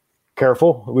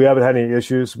careful. We haven't had any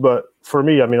issues, but for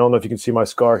me, I mean, I don't know if you can see my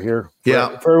scar here.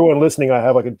 For everyone listening, I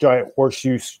have like a giant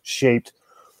horseshoe shaped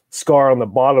scar on the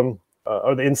bottom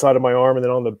or the inside of my arm. And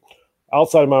then on the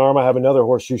outside of my arm, I have another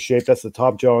horseshoe shape. That's the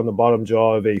top jaw and the bottom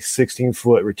jaw of a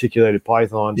 16-foot reticulated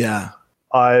python. Yeah.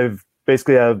 I've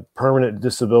basically have permanent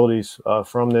disabilities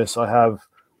from this. I have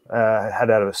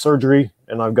had out of a surgery,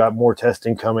 and I've got more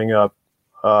testing coming up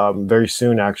very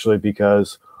soon, actually,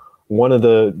 because one of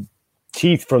the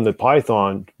teeth from the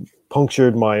python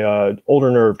punctured my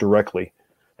ulnar nerve directly.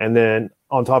 And then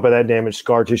on top of that damage,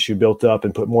 scar tissue built up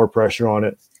and put more pressure on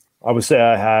it. I would say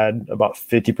I had about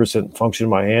 50% function in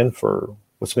my hand for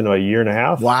what's been a year and a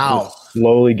half. Wow.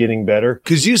 Slowly getting better.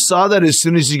 Because you saw that as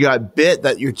soon as you got bit,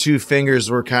 that your two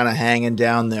fingers were kind of hanging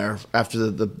down there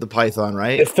after the python,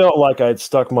 right? It felt like I had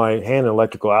stuck my hand in an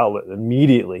electrical outlet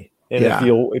immediately. And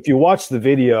if you watch the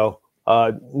video,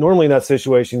 normally in that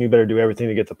situation, you better do everything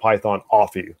to get the python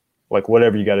off of you, like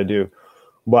whatever you got to do.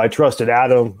 But I trusted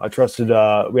Adam. I trusted,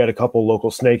 we had a couple local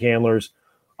snake handlers.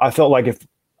 I felt like if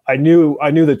I knew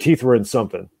the teeth were in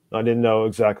something. I didn't know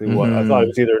exactly what. I thought it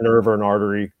was either a nerve or an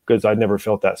artery because I'd never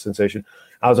felt that sensation.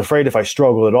 I was afraid if I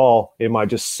struggled at all, it might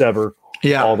just sever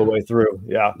all the way through.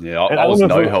 Yeah. Yeah. I was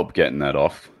no help getting that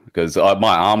off because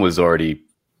my arm was already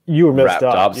wrapped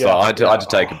up. So I had to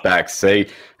take a back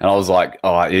seat, and I was like,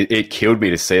 it killed me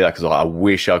to see that because I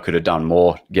wish I could have done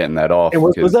more getting that off. And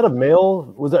was that a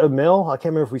male? Was that a male? I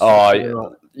can't remember if we saw it or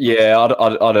not. Yeah,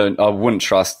 I wouldn't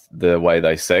trust the way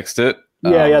they sexed it.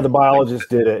 The biologist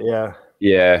did it. Yeah.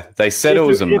 Yeah, they said it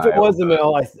was a male. If it was a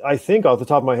male, I think off the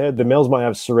top of my head, the males might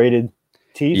have serrated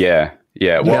teeth. Yeah.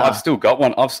 Well, I've still got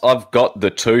one. I've got the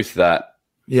tooth that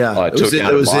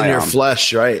it was in your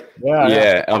flesh, right?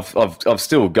 Yeah. I've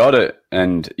still got it,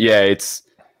 and it's.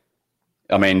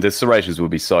 I mean, the serrations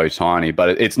would be so tiny,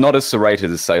 but it's not as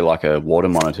serrated as say like a water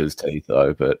monitor's teeth,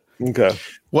 though. But okay,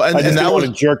 well, I just want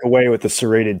to jerk away with the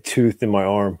serrated tooth in my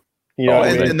arm.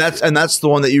 And that's the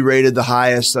one that you rated the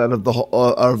highest out of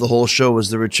the whole show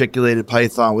was the reticulated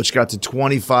python, which got to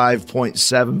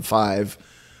 25.75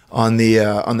 on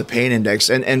the pain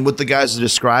index. And what the guys are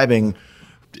describing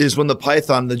is when the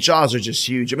python, the jaws are just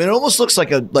huge. I mean, it almost looks like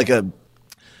a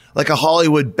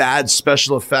Hollywood bad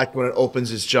special effect when it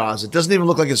opens its jaws. It doesn't even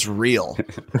look like it's real,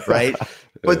 right?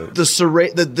 But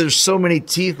there's so many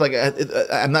teeth. Like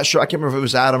I'm not sure. I can't remember if it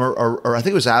was Adam or I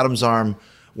think it was Adam's arm.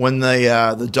 When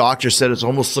the doctor said it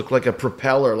almost looked like a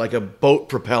propeller, like a boat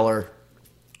propeller,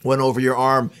 went over your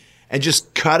arm and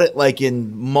just cut it like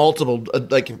in multiple,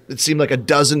 like it seemed like a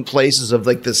dozen places of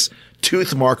like this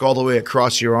tooth mark all the way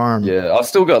across your arm. Yeah, I've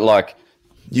still got like...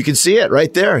 You can see it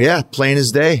right there. Yeah, plain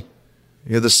as day.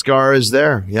 Yeah, the scar is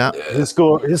there. Yeah. His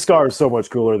scar is so much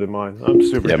cooler than mine. I'm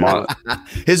super. Yeah,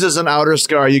 His is an outer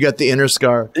scar. You got the inner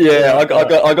scar. yeah, I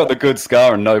got the good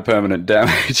scar and no permanent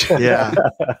damage. Yeah.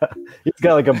 He's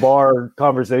got like a bar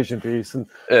conversation piece, and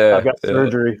I've got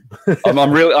surgery.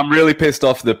 I'm really pissed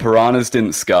off the piranhas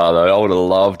didn't scar though. I would have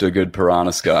loved a good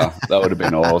piranha scar. That would have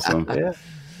been awesome. Yeah.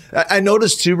 I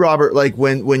noticed too, Robert, like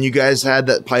when you guys had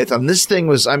that python, this thing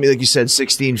was, I mean, like you said,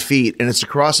 16 feet, and it's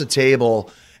across a table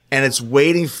and it's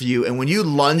waiting for you. And when you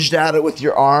lunged at it with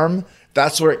your arm,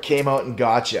 that's where it came out and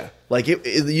got you. Like you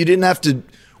didn't have to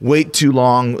wait too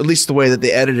long, at least the way that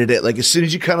they edited it. Like as soon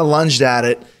as you kind of lunged at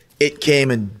it, it came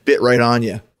and bit right on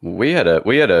you. We had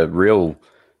a real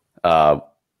hard,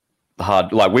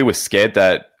 like we were scared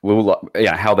that we were like,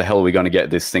 how the hell are we going to get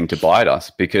this thing to bite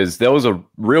us? Because there was a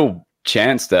real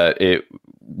chance that it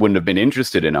wouldn't have been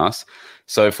interested in us.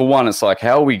 So for one, it's like,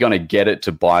 how are we going to get it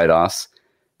to bite us?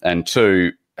 And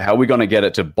two, how are we going to get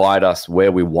it to bite us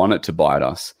where we want it to bite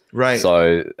us? Right.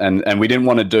 So, and we didn't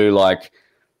want to do like,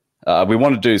 we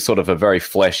want to do sort of a very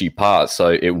fleshy part so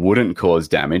it wouldn't cause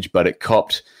damage, but it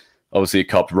copped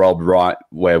Rob right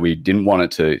where we didn't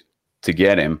want it to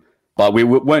get him. But we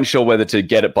weren't sure whether to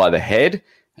get it by the head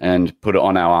and put it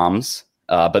on our arms,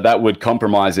 but that would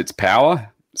compromise its power.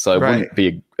 So it wouldn't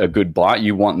be a good bite.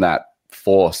 You want that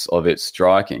force of it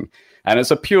striking. And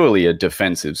it's purely a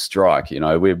defensive strike. You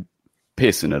know, we're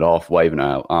pissing it off, waving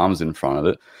our arms in front of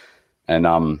it. And,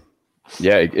 and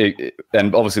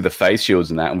obviously the face shields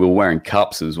and that, and we were wearing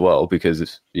cups as well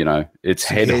because, it's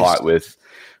head height with,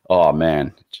 oh,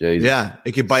 man, Jesus. Yeah,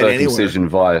 it could bite anywhere. Circumcision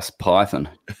via python.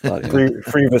 Free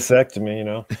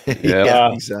vasectomy,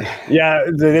 Yeah, exactly. Yeah,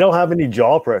 they don't have any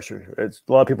jaw pressure.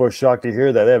 A lot of people are shocked to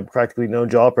hear that. They have practically no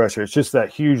jaw pressure. It's just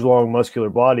that huge, long, muscular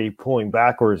body pulling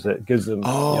backwards that gives them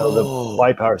the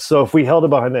bite power. So if we held it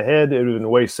behind the head, it would have been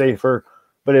way safer,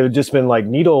 but it would have just been like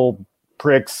needle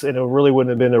pricks, and it really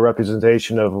wouldn't have been a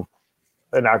representation of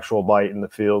an actual bite in the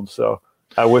field. So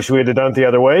I wish we had done it the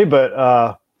other way,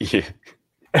 but yeah.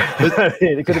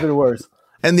 it could have been worse.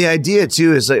 And the idea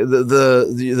too is like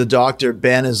the doctor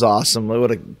Ben is awesome.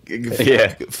 What a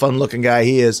fun looking guy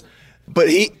he is. But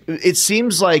it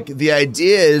seems like the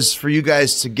idea is for you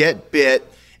guys to get bit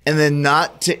and then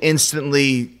not to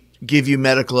instantly give you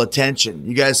medical attention.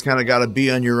 You guys kind of got to be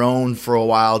on your own for a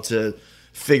while to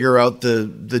figure out the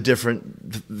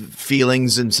different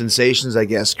feelings and sensations, I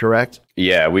guess, correct?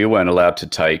 Yeah, we weren't allowed to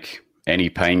take any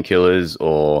painkillers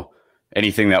or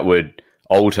anything that would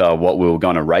alter what we were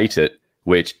going to rate it,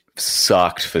 which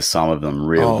sucked for some of them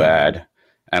real bad.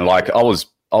 And like I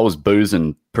was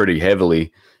boozing pretty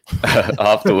heavily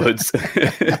afterwards,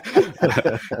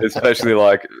 especially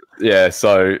like,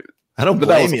 so I don't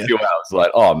blame you. A few hours,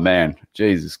 like, oh man,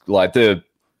 Jesus, like the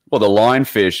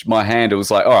lionfish, my hand, it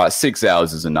was like, all right, 6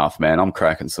 hours is enough, man. I'm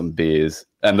cracking some beers,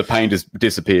 and the pain just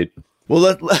disappeared.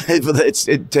 Well,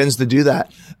 it tends to do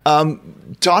that.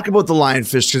 Talk about the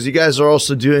lionfish, because you guys are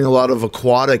also doing a lot of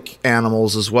aquatic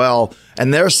animals as well,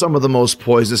 and they're some of the most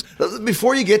poisonous.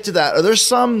 Before you get to that, are there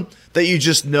some that you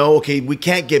just know, okay, we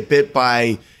can't get bit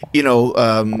by, I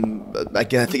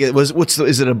think it was,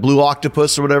 is it a blue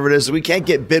octopus or whatever it is? We can't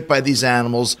get bit by these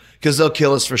animals because they'll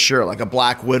kill us for sure, like a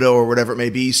black widow or whatever it may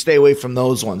be. Stay away from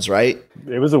those ones, right?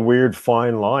 It was a weird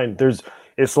fine line.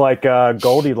 It's like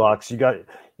Goldilocks. You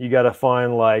got to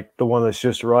find like the one that's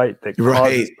just right that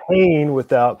causes pain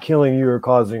without killing you or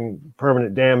causing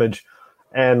permanent damage.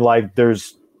 And like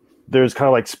there's kind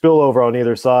of like spillover on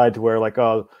either side to where like,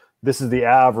 oh, this is the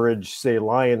average, say,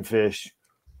 lionfish,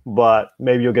 but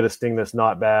maybe you'll get a sting that's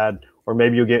not bad, or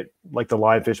maybe you'll get like the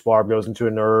lionfish barb goes into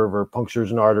a nerve or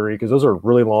punctures an artery, because those are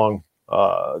really long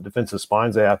defensive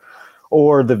spines they have,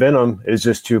 or the venom is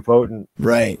just too potent.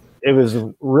 Right. It was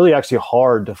really actually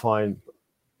hard to find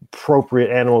appropriate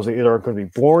animals that either aren't going to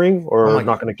be boring or are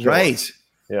not going to kill us.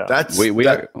 Yeah, that's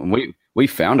we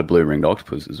found a blue-ringed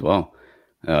octopus as well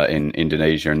in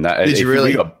Indonesia, and that did you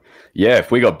really?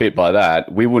 If we got bit by that,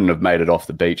 we wouldn't have made it off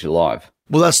the beach alive.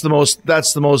 Well, that's the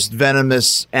most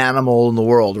venomous animal in the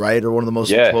world, right? Or one of the most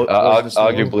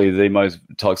arguably the most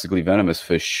toxically venomous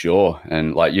for sure.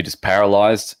 And like you're just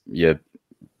paralyzed. You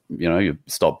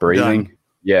stop breathing. Done.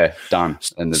 Yeah, done.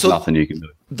 And there's nothing you can do.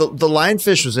 The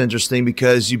lionfish was interesting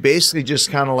because you basically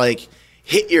just kind of like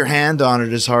hit your hand on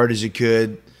it as hard as you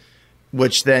could,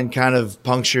 which then kind of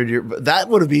punctured your. That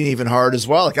would have been even hard as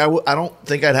well. Like I don't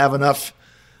think I'd have enough.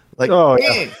 Like,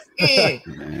 you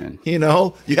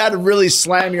had to really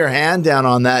slam your hand down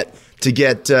on that to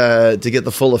get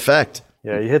the full effect.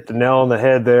 Yeah, you hit the nail on the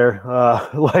head there.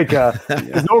 Normally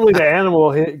the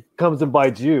animal comes and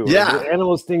bites you. Yeah, the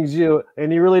animal stings you,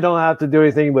 and you really don't have to do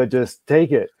anything but just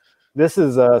take it. this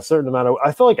is a certain amount of.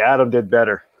 I feel like Adam did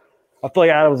better. I feel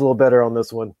like Adam was a little better on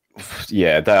this one.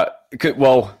 Yeah,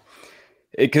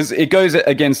 because it goes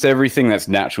against everything that's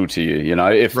natural to you. You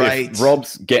know, if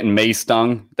Rob's getting me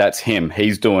stung, that's him.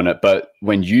 He's doing it. But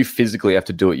when you physically have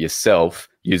to do it yourself,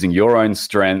 using your own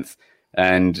strength,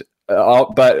 and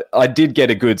but I did get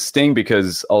a good sting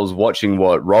because I was watching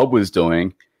what Rob was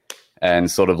doing and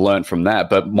sort of learnt from that.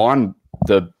 But mine,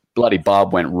 the bloody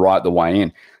barb went right the way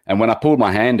in. And when I pulled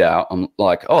my hand out, I'm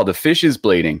like, oh, the fish is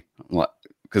bleeding. I'm like,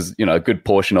 because, you know, a good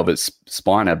portion of its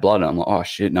spine had blood. And I'm like, oh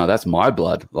shit, no, that's my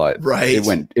blood. Like,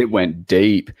 it went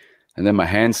deep. And then my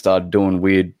hand started doing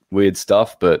weird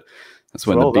stuff. But that's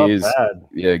when the beers,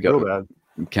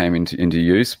 came into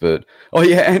use. But oh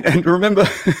yeah, and remember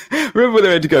when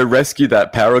they had to go rescue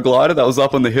that paraglider that was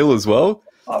up on the hill as well?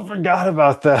 I forgot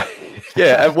about that.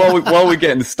 Yeah, and while we're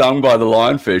getting stung by the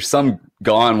lionfish, some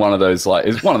guy in one of those, like,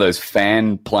 it's one of those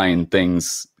fan plane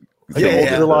things. Like an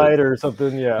ultralight or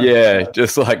something, yeah,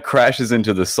 just like crashes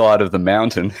into the side of the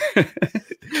mountain.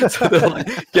 So they're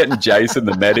like getting Jason,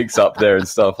 the medics, up there and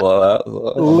stuff like that.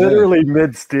 Like, literally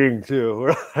mid sting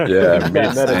too. Yeah,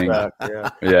 mid sting.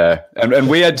 Yeah, and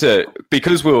we had to,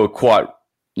 because we were quite,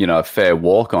 you know, a fair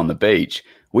walk on the beach.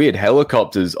 We had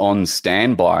helicopters on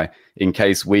standby in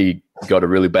case we got a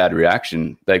really bad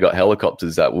reaction. They got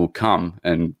helicopters that will come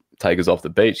and take us off the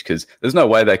beach because there's no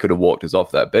way they could have walked us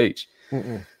off that beach.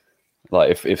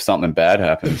 Like if something bad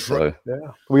happened. So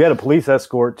yeah, we had a police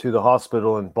escort to the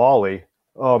hospital in Bali.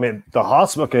 Oh man, the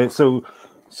hospital. Okay, so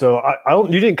I don't.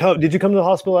 You didn't come. Did you come to the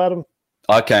hospital, Adam?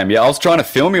 I came. Yeah, I was trying to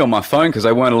film you on my phone because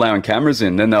they weren't allowing cameras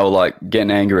in. Then they were like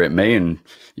getting angry at me and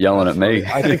yelling at me.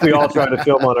 I think we all tried to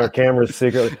film on our cameras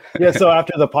secretly. Yeah. So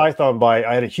after the python bite,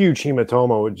 I had a huge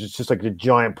hematoma, which is just like a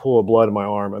giant pool of blood in my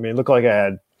arm. I mean, it looked like I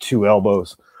had 2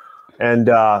 elbows. And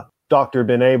Dr.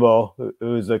 Benabo,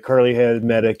 who's a curly-headed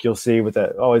medic, you'll see with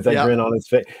that always that grin on his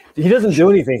face. He doesn't do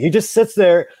anything. He just sits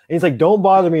there and he's like, "Don't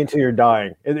bother me until you're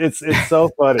dying." It's so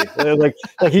funny. like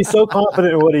he's so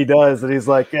confident in what he does that he's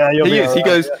like, "Yeah, you'll be all right."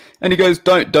 He goes,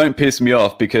 "Don't piss me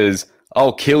off because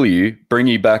I'll kill you, bring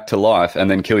you back to life,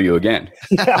 and then kill you again."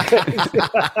 Yeah,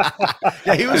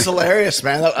 he was hilarious,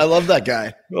 man. I love that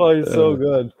guy. Oh, he's so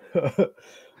good.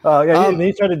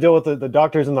 He tried to deal with the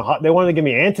doctors in the they wanted to give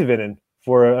me antivenin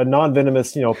for a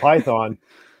non-venomous, python,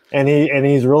 and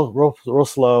he's real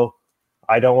slow.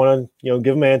 I don't want to,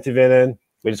 give him antivenin.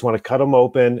 We just want to cut him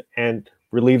open and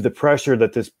relieve the pressure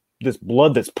that this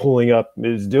blood that's pulling up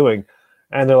is doing.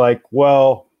 And they're like,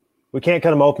 "Well, we can't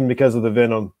cut him open because of the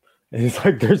venom." And he's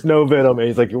like, "There's no venom." And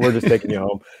he's like, "We're just taking you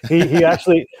home." He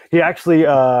actually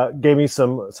gave me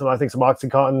some I think some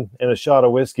OxyContin and a shot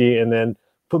of whiskey, and then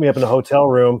put me up in the hotel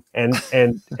room and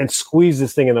squeezed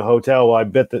this thing in the hotel while I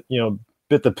bit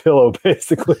the pillow,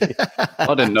 basically. I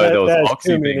didn't know there was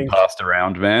Oxy being passed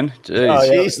around, man.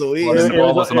 Jeez Louise. It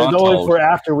was only for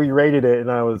after we rated it,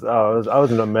 and I was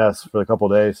in a mess for a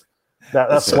couple of days.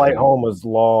 That flight home was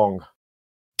long.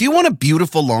 Do you want a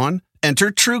beautiful lawn?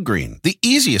 Enter TruGreen, the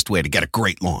easiest way to get a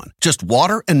great lawn. Just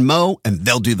water and mow, and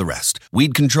they'll do the rest.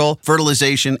 Weed control,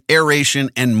 fertilization, aeration,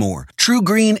 and more.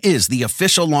 TruGreen is the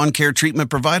official lawn care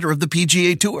treatment provider of the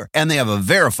PGA Tour, and they have a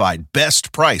verified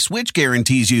best price, which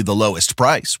guarantees you the lowest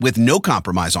price with no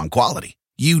compromise on quality.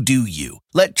 You do you.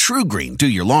 Let TruGreen do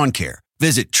your lawn care.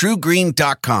 Visit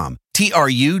TruGreen.com,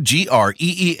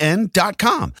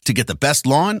 TruGreen.com, to get the best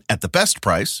lawn at the best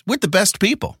price with the best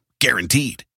people.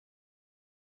 Guaranteed.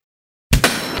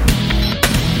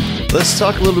 Let's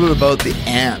talk a little bit about the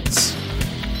ants,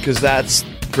 because that's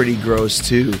pretty gross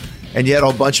too. And you had a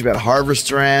whole bunch about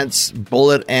harvester ants,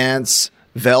 bullet ants,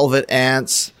 velvet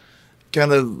ants.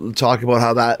 Kind of talk about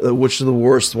how which of the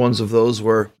worst ones of those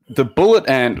were. The bullet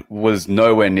ant was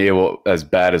nowhere near as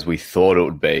bad as we thought it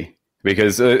would be,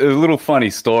 because a little funny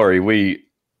story. We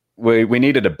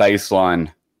needed a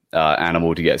baseline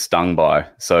animal to get stung by,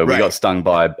 so we got stung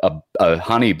by a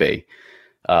honeybee.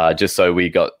 Just so we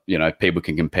got, people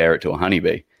can compare it to a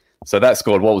honeybee. So that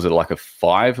scored, what was it, like a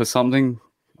 5 or something?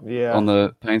 Yeah. On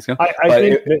the pain scale? I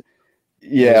think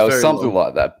it was something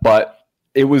like that. But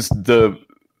it was the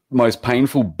most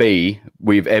painful bee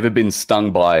we've ever been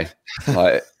stung by,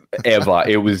 ever.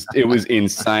 It was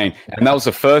insane. And that was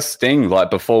the first sting,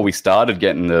 before we started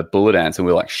getting the bullet ants, and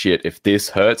we were like, shit, if this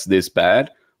hurts this bad,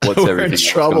 what's we're everything in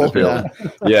trouble.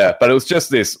 Yeah, but it was just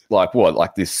this,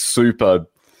 this super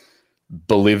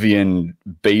Bolivian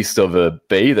beast of a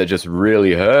bee that just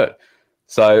really hurt.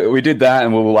 So we did that,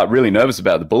 and we were really nervous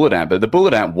about the bullet ant, but the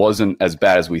bullet ant wasn't as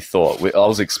bad as we thought. I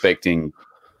was expecting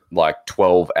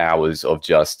 12 hours of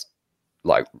just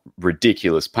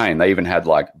ridiculous pain. They even had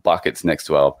buckets next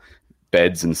to our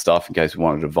beds and stuff in case we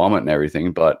wanted to vomit and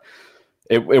everything. But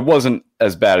it wasn't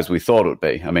as bad as we thought it would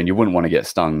be. I mean, you wouldn't want to get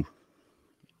stung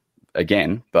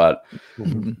again, but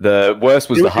the worst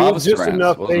was the harvester It was just ants,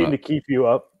 enough wasn't pain it? to keep you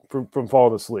up from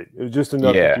falling asleep. It was just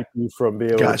enough to keep you from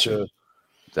being able to.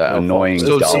 That annoying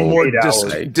So dull some more 8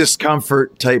 hours.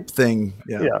 discomfort type thing.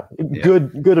 Yeah,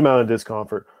 good amount of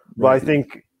discomfort. But I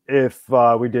think if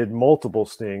we did multiple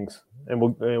stings, and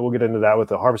we'll get into that with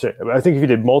the harvester. But I think if you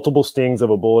did multiple stings of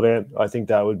a bullet ant, I think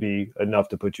that would be enough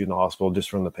to put you in the hospital just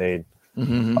from the pain.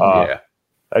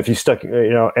 If you stuck,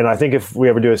 and I think if we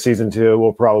ever do a season 2,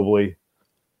 we'll probably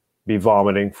be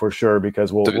vomiting for sure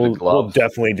because we'll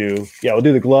definitely do. Yeah, we'll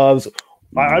do the gloves.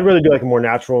 I'd rather do like a more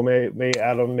natural,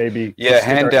 Adam, maybe.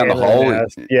 Hand down the hole.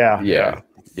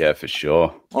 Yeah, for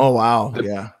sure. Oh wow,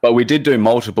 yeah. But we did do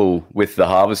multiple with the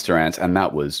harvester ants, and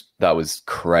that was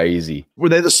crazy. Were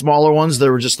they the smaller ones that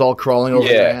were just all crawling over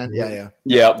the hand?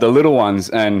 Yeah, the little ones.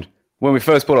 And when we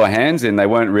first put our hands in, they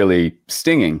weren't really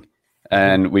stinging,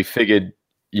 and we figured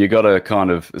you got to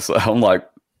kind of. I'm like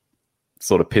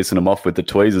sort of pissing them off with the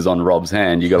tweezers on Rob's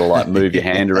hand. You got to like move your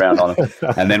hand around on it,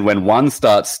 and then when one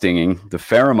starts stinging, the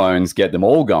pheromones get them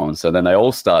all going. So then they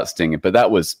all start stinging. But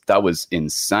that was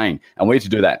insane, and we had to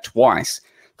do that twice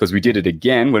because we did it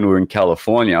again when we were in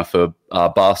California for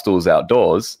Barstools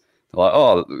Outdoors. Like,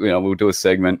 we'll do a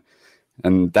segment,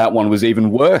 and that one was even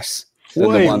worse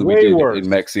than the one we did in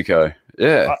Mexico.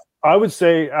 Yeah, I would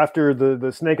say after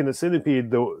the snake and the centipede,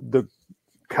 the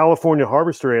California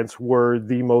harvester ants were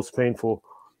the most painful.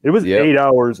 It was 8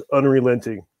 hours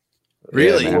unrelenting.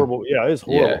 Really? Horrible. Yeah, it was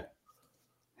horrible.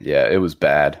 Yeah, it was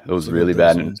bad. It was really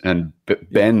bad. And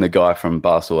Ben, the guy from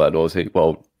Barstool Outdoors,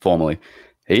 formerly,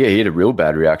 he had a real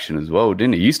bad reaction as well,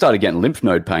 didn't he? You started getting lymph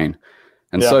node pain,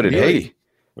 and so did he.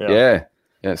 Yeah.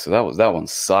 So that one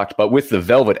sucked. But with the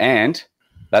velvet ant,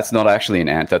 that's not actually an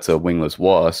ant. That's a wingless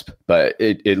wasp, but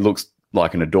it looks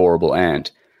like an adorable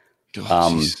ant.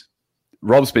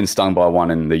 Rob's been stung by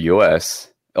one in the US.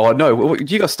 Oh, no.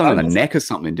 You got stung on the neck or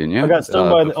something, didn't you? I got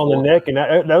stung on the neck, and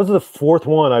that was the 4th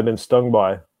one I've been stung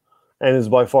by, and is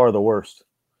by far the worst.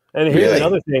 And here's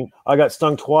another thing. I got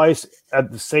stung twice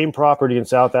at the same property in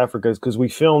South Africa because we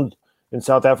filmed in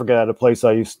South Africa at a place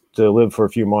I used to live for a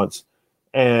few months.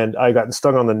 And I got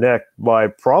stung on the neck by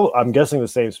I'm guessing the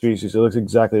same species. It looks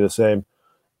exactly the same.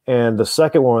 And the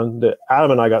second one that Adam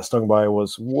and I got stung by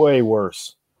was way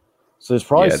worse. So there's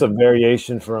probably some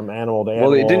variation from animal to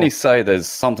animal. Well, didn't he say there's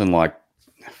something like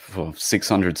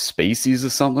 600 species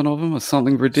or something of them or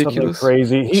something ridiculous? Something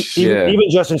crazy. Even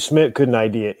Justin Schmidt couldn't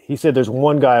ID it. He said there's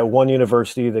one guy at one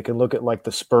university that can look at like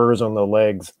the spurs on the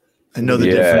legs. I know the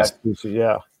difference.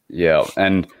 Yeah.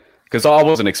 And because I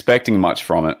wasn't expecting much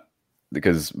from it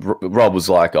because Rob was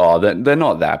like, oh, they're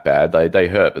not that bad. They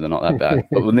hurt, but they're not that bad.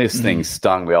 But when this thing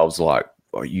stung me, I was like,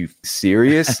 are you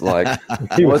serious? Like,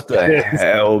 what the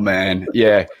hell, man?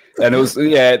 Yeah. And it was,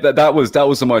 that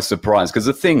was the most surprise because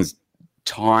the thing's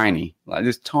tiny, like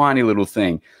this tiny little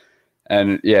thing.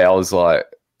 And I was like,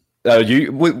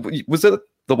 was it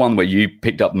the one where you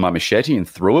picked up my machete and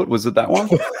threw it? Was it that one?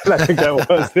 I think that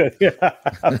was it.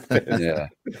 Yeah.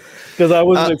 Because I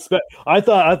wasn't I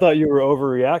thought you were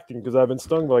overreacting because I've been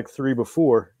stung by like 3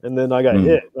 before, and then I got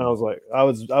hit, and I was like, I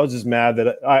was just mad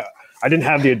that I didn't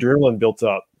have the adrenaline built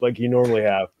up like you normally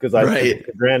have because I took it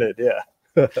for granted.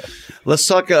 Yeah. Let's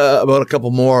talk about a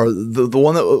couple more. The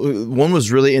one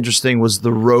was really interesting was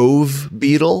the rove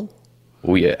beetle.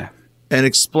 Oh yeah. And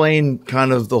explain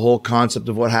kind of the whole concept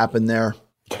of what happened there.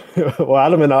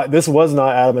 Well, this was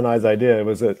not Adam and I's idea. It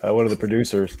was one of the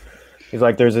producers. He's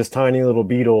like, there's this tiny little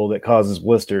beetle that causes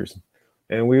blisters.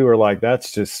 And we were like,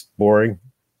 that's just boring.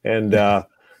 And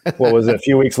what was it? A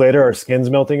few weeks later, our skin's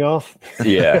melting off.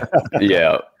 Yeah.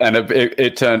 And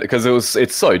it turned because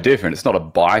it's so different. It's not a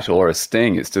bite or a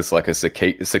sting. It's just like a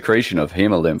secretion of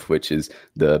hemolymph, which is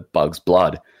the bug's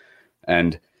blood.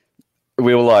 And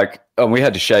we were like, and we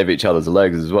had to shave each other's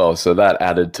legs as well. So that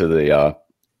added to the,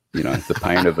 the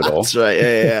pain of it all. That's right.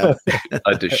 Yeah.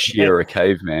 I had to shear a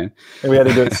caveman. And we had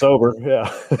to do it sober.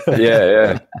 Yeah.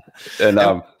 Yeah. And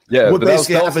what but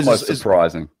basically that was happens most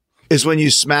surprising. Is when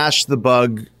you smash the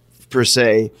bug, per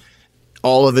se,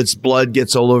 all of its blood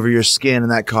gets all over your skin,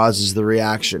 and that causes the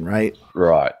reaction, right?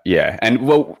 Right. Yeah. And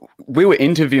well, we were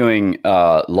interviewing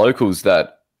locals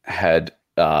that had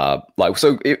let's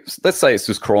say it's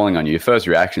just crawling on you. Your first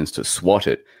reaction is to swat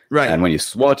it. Right. And when you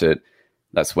swat it,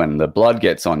 that's when the blood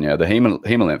gets on you, the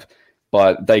hemolymph.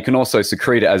 but they can also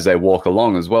secrete it as they walk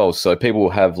along as well. So people will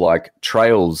have like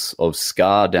trails of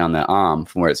scar down their arm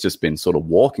from where it's just been sort of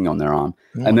walking on their arm.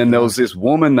 And then there was this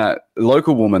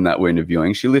local woman that we're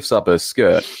interviewing. She lifts up her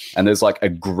skirt and there's like a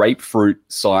grapefruit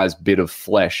sized bit of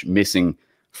flesh missing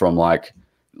from like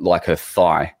her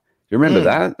thigh. You remember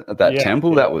that at that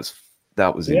temple? Yeah.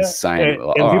 That was insane.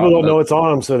 And people don't know it's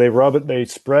on them, so they rub it, they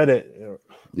spread it.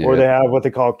 Or they have what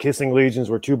they call kissing lesions,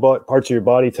 where two parts of your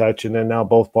body touch, and then now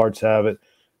both parts have it,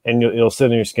 and it'll sit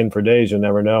in your skin for days. You'll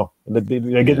never know. They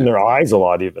get in their eyes a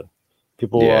lot, even.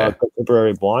 People get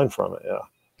temporarily blind from it. Yeah.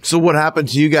 So what happened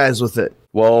to you guys with it?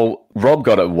 Well, Rob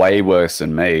got it way worse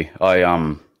than me.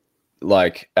 I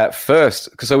like at first,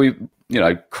 so we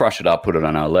crush it up, put it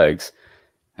on our legs,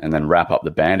 and then wrap up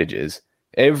the bandages.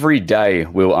 Every day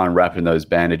we were unwrapping those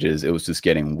bandages, it was just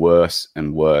getting worse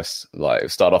and worse. Like,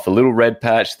 start off a little red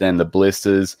patch, then the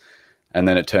blisters, and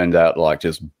then it turned out like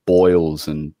just boils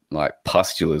and like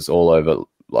pustules all over.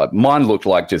 Like, mine looked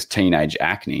like just teenage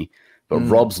acne, but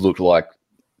Rob's looked like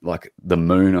the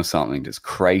moon or something, just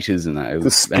craters and that.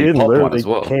 The skin literally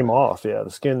came off. Yeah,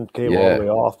 the skin came all the way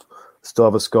off. Still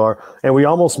have a scar. And we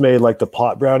almost made like the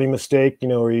pot brownie mistake,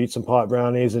 where you eat some pot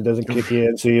brownies, it doesn't kick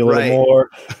in, so you eat a little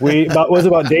more.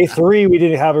 About day 3, we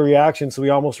didn't have a reaction, so we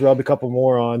almost rubbed a couple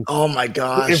more on. Oh my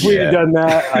gosh. If we had done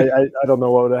that, I don't know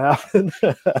what would have happened.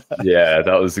 Yeah,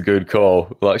 that was a good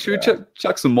call. Like, should we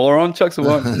chuck some more on? Chuck some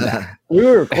more? We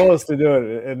were close to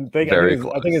doing it. And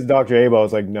I think it's Dr. Abel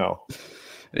was like, no.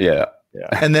 Yeah. Yeah.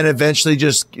 And then eventually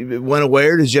just went away,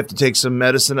 or did you have to take some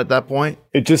medicine at that point?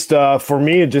 It just, for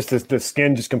me, the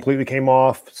skin just completely came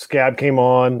off, scab came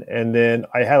on, and then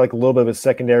I had like a little bit of a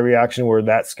secondary reaction where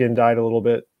that skin died a little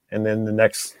bit, and then the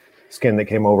next skin that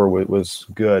came over was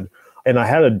good. And I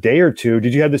had a day or two.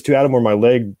 Did you have this too, Adam, where my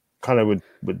leg kind of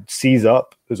would seize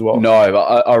up as well? No,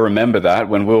 I remember that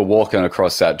when we were walking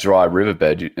across that dry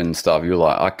riverbed and stuff. You were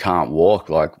like, I can't walk.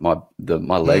 Like my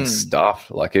legs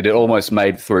stuffed. Like it almost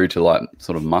made through to like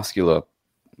sort of muscular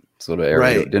sort of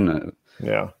area, didn't it?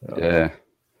 Yeah.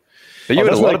 But you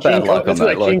had a lot of bad luck on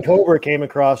that. King Cobra came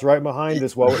across right behind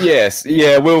us. Yes,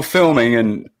 we were filming,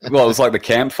 and it was like the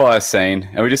campfire scene,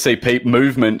 and we just see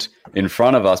movement in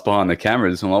front of us behind the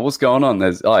cameras. I'm like, what's going on?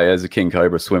 There's a King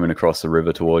Cobra swimming across the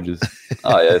river towards us.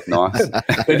 Oh yeah, it's nice.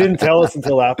 They didn't tell us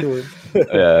until afterwards.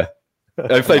 Yeah,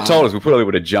 if they told us, we probably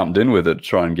would have jumped in with it to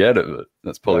try and get it, but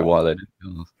that's probably why they didn't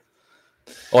tell us.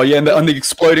 Oh yeah, and the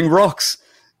exploding rocks.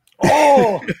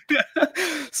 Oh,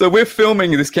 so we're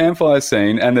filming this campfire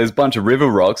scene, and there's a bunch of river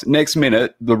rocks. Next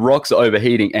minute, the rocks are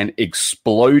overheating and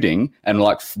exploding and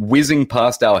like whizzing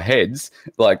past our heads,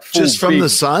 like just from the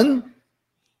sun.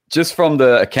 Just from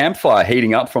the campfire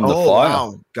heating up from the fire.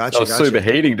 Wow. Gotcha.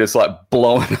 Superheating, just like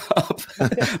blowing up.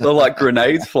 They're like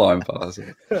grenades flying past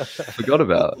it. I forgot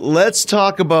about it. Let's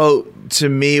talk about, to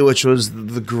me, which was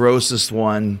the grossest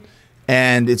one,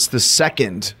 and it's the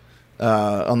second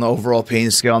on the overall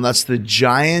pain scale, and that's the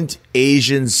giant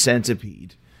Asian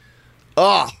centipede.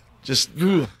 That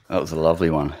was a lovely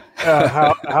one.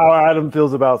 How Adam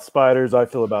feels about spiders, I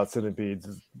feel about centipedes.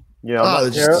 I'm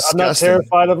not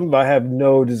terrified of them, but I have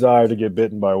no desire to get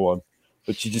bitten by one.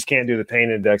 But you just can't do the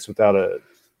pain index without a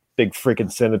big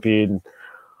freaking centipede.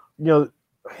 And,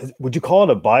 would you call it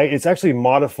a bite? It's actually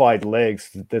modified legs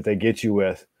that they get you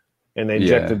with, and they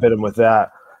inject a bit with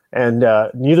that. And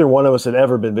neither one of us had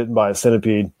ever been bitten by a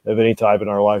centipede of any type in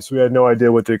our life, so we had no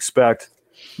idea what to expect.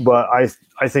 But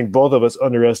I think both of us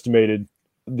underestimated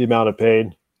the amount of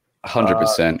pain.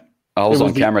 100%. I was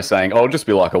on camera saying, "Oh, it'll just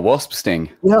be like a wasp sting."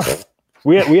 Yeah,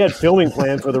 we had filming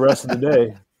planned for the rest of the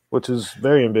day, which is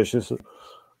very ambitious.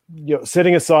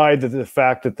 Setting aside the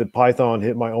fact that the python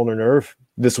hit my ulnar nerve,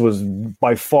 this was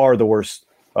by far the worst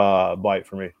bite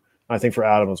for me. I think for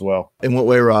Adam as well. In what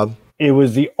way, Rob? It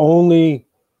was the only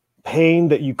pain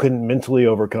that you couldn't mentally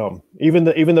overcome. Even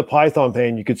the python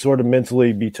pain, you could sort of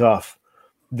mentally be tough.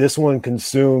 This one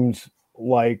consumed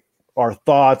like our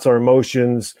thoughts, our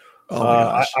emotions.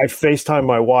 I FaceTimed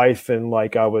my wife, and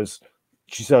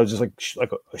she said I was just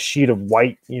like a sheet of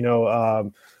white.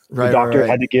 The doctor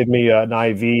had to give me an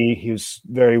IV. He was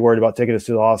very worried about taking us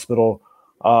to the hospital.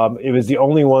 It was the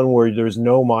only one where there was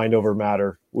no mind over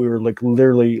matter. We were like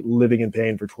literally living in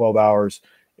pain for 12 hours.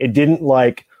 It didn't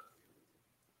like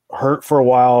hurt for a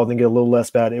while and then get a little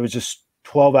less bad. It was just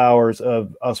 12 hours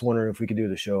of us wondering if we could do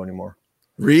the show anymore.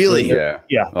 Really? Yeah.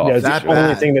 It's the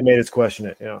only thing that made us question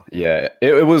it. Yeah. Yeah.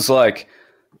 It was like,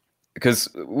 because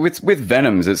with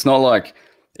venoms, it's not like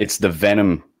it's the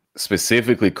venom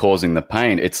specifically causing the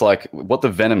pain. It's like what the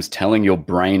venom's telling your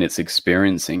brain it's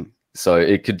experiencing. So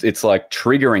it's like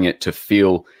triggering it to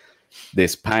feel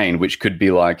this pain, which could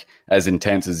be like as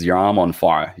intense as your arm on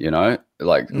fire, you know,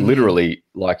 like literally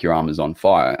like your arm is on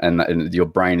fire, and your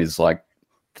brain is like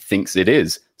thinks it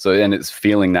is. So then it's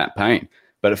feeling that pain.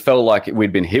 But it felt like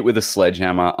we'd been hit with a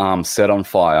sledgehammer, arm set on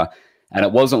fire, and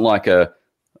it wasn't like a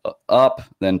up,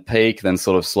 then peak, then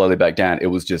sort of slowly back down. It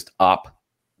was just up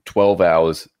 12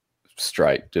 hours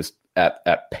straight, just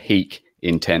at peak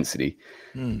intensity.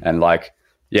 And like,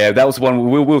 yeah, that was one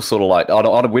we'll sort of like,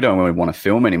 we don't really want to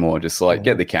film anymore. Just like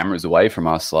get the cameras away from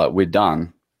us. Like we're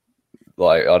done.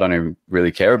 Like I don't even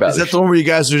really care about. Is that the one where you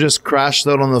guys are just crashed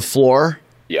out on the floor?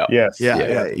 Yeah. Yes.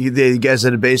 Yeah. You guys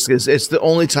had to basically, it's the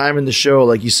only time in the show,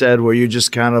 like you said, where you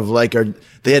just kind of like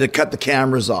they had to cut the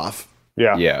cameras off.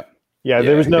 Yeah. Yeah. Yeah.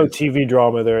 There was no TV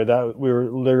drama there. That we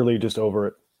were literally just over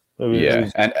it.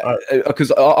 And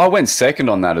because I went second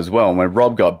on that as well. And when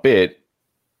Rob got bit,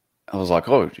 I was like,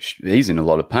 oh, he's in a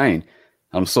lot of pain.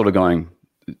 I'm sort of going,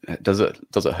 does it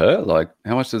hurt? Like,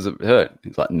 how much does it hurt?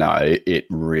 He's like, no, it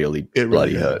really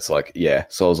bloody hurts. Like, yeah.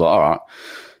 So I was like, all right,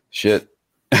 shit.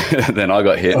 Then I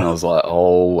got hit and I was like,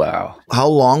 oh, wow. How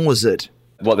long was it?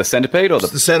 What, the centipede or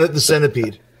the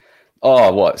centipede?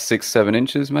 Oh, what, 6-7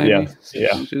 inches maybe? Yeah.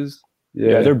 6 inches?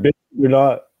 Yeah, they're big.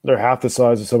 They're half the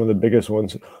size of some of the biggest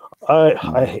ones.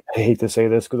 I hate to say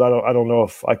this because I don't know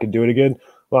if I could do it again,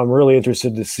 but I'm really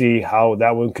interested to see how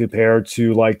that one compared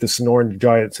to like the Sonoran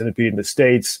giant centipede in the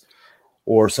States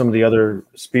or some of the other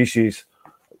species.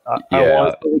 I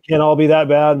want to say it can't all be that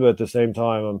bad, but at the same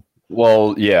time,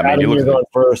 well, yeah, I mean, you're going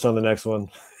first on the next one.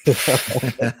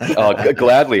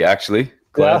 Gladly, actually.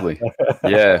 Gladly.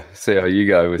 Yeah. See how you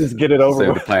go. Just get it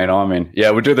over with. The pain I'm in.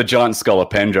 Yeah, we'll do the giant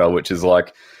scolopendra, which is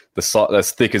like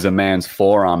as thick as a man's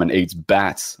forearm and eats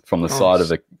bats from the side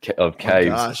of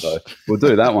caves. So we'll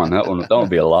do that one. That would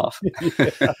be a laugh.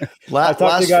 I talked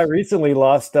to a guy recently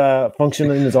lost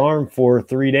function in his arm for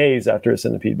 3 days after a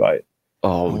centipede bite.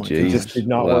 Oh, geez. It just did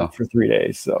not work for 3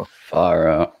 days. So far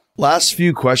out. Last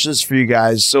few questions for you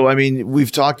guys. So, I mean,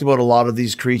 we've talked about a lot of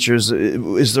these creatures.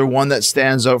 Is there one that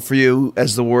stands out for you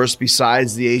as the worst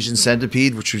besides the Asian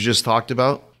centipede, which we just talked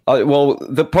about? Well,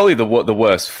 probably the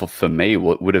worst for me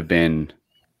would have been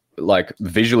like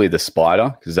visually the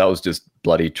spider, because that was just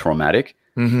bloody traumatic.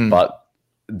 But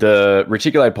the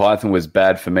reticulated python was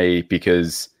bad for me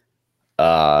because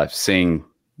seeing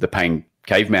the pain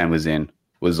Caveman was in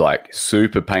was like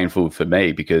super painful for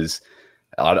me because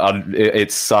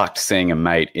it sucked seeing a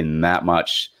mate in that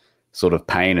much sort of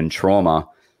pain and trauma,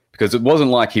 because it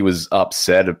wasn't like he was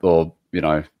upset or, you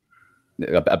know,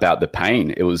 about the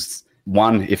pain. It was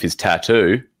one, if his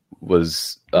tattoo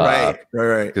was right,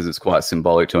 because it's quite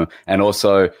symbolic to him, and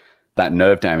also that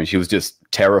nerve damage. He was just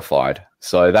terrified.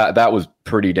 So that was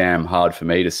pretty damn hard for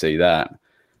me to see that.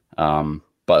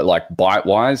 But like bite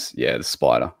wise, yeah, the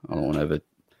spider. I don't want to ever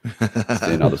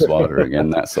see another spider again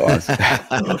that size.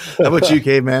 How about you,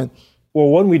 Caveman? Well,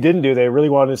 one we didn't do, they really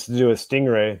wanted us to do a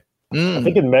stingray, I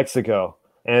think in Mexico.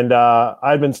 And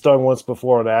I'd been stung once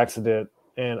before on accident.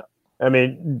 And I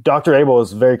mean, Dr. Abel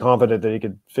is very confident that he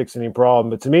could fix any problem.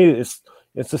 But to me, it's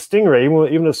a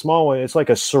stingray, even a small one. It's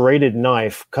like a serrated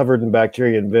knife covered in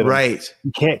bacteria and venom. Right.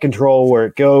 You can't control where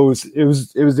it goes. It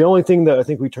was the only thing that I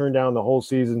think we turned down the whole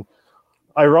season.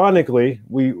 Ironically,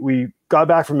 we got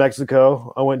back from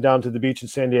Mexico. I went down to the beach in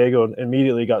San Diego and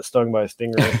immediately got stung by a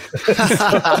stingray.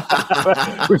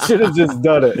 We should have just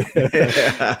done it.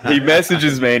 He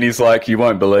messages me and he's like, "You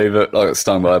won't believe it. I got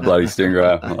stung by a bloody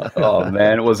stingray." I'm like, oh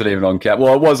man, it wasn't even on camera.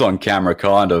 Well, it was on camera,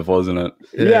 kind of, wasn't it?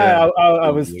 Yeah, I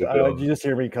was. You just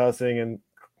hear me cussing and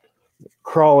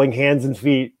crawling hands and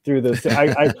feet through this.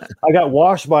 I got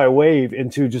washed by a wave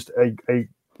into just a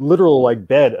literal like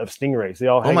bed of stingrays. They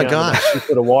all hang out in a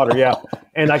foot of water. Yeah.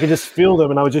 And I could just feel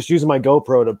them. And I was just using my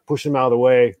GoPro to push them out of the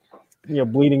way, you know,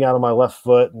 bleeding out of my left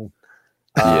foot. And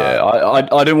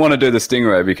I didn't want to do the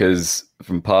stingray because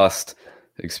from past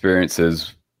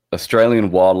experiences, Australian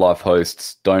wildlife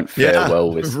hosts don't fare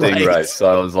well with stingrays. Right.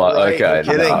 So I was like,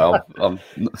 okay, I'll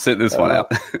sit this one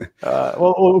out.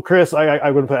 Well, Chris, I'm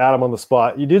going to put Adam on the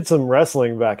spot. You did some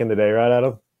wrestling back in the day, right,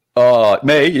 Adam? Oh,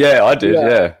 me? Yeah, I did.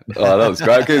 Yeah. Oh, that was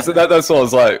great. Because that's what I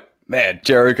was like, man,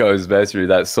 Jericho's vestry,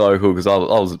 that's so cool. Because I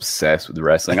was obsessed with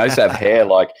wrestling. I used to have hair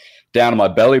like down to my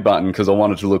belly button because I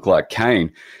wanted to look like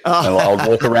Kane. And I'll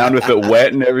walk around with it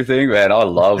wet and everything. Man, I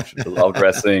loved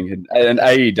wrestling. And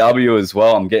AEW as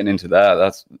well. I'm getting into that.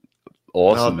 That's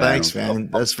awesome. Oh, thanks, man.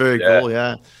 That's very cool.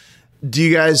 Yeah. Do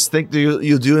you guys think that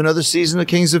you'll do another season of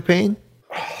Kings of Pain?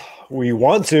 We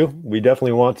want to. We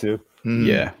definitely want to.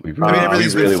 Yeah,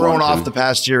 everything's been thrown off the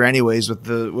past year, anyways, with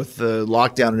the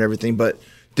lockdown and everything. But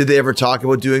did they ever talk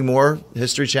about doing more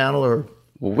History Channel? Or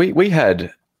we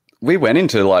had we went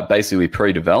into like basically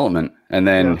pre-development, and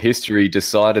then History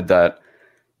decided that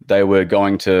they were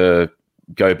going to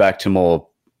go back to more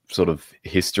sort of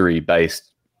history-based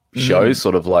shows,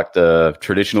 sort of like the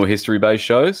traditional history-based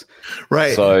shows.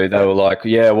 Right. So they were like,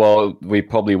 yeah, well, we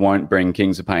probably won't bring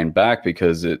Kings of Pain back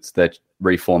because they're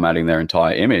reformatting their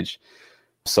entire image.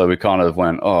 So we kind of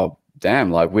went, oh,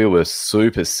 damn, like we were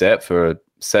super set for a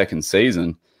second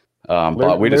season.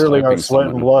 But we just literally our sweat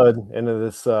and blood into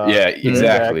this. Yeah,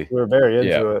 exactly. We were very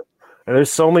into it. And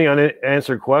there's so many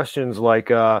unanswered questions, like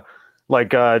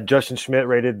Justin Schmidt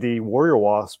rated the Warrior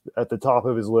Wasp at the top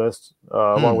of his list,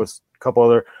 along with a couple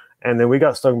other. And then we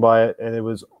got stung by it, and it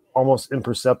was almost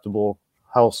imperceptible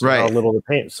how little the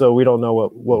paint. So we don't know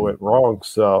what went wrong.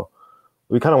 So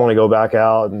we kind of want to go back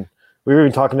out. And we were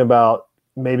even talking about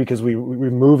maybe because we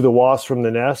removed the wasp from the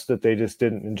nest that they just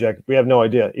didn't inject. We have no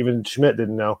idea. Even Schmidt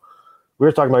didn't know. We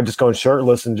were talking about just going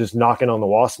shirtless and just knocking on the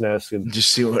wasp nest and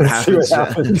just see what happens.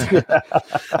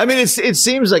 I mean, it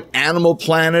seems like Animal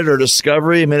Planet or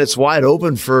Discovery. I mean, it's wide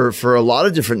open for a lot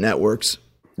of different networks.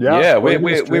 Yeah, we're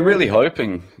really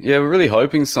hoping. Yeah, we're really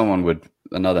hoping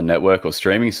another network or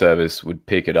streaming service would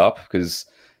pick it up because,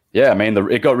 I mean,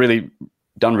 it got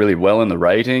done really well in the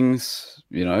ratings.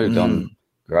 You know, done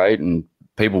great, and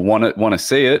people want to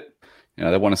see it. You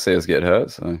know, they want to see us get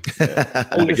hurt. So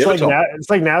it's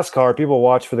like NASCAR. People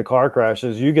watch for the car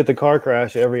crashes. You get the car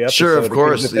crash every episode. Sure, of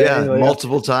course.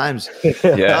 Multiple times.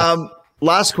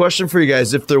 Last question for you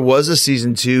guys. If there was a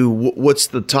season 2, what's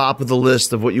the top of the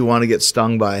list of what you want to get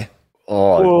stung by?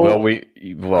 Well, what we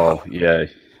want to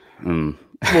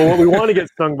get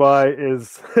stung by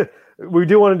is we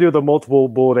do want to do the multiple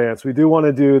bullet ants. We do want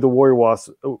to do the warrior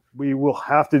wasp. We will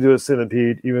have to do a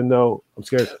centipede, even though I'm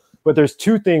scared. But there's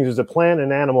 2 things. There's a plant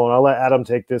and animal, and I'll let Adam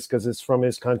take this because it's from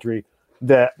his country,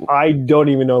 that I don't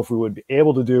even know if we would be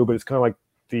able to do, but it's kind of like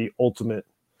the ultimate.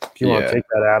 If you want to take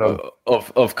that, Adam.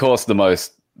 Of course, the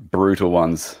most brutal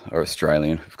ones are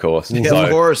Australian, of course. Yeah, of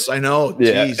course, I know.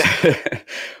 Yeah.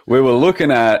 We were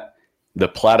looking at the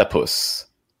platypus.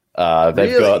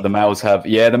 They've got the males have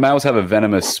a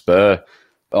venomous spur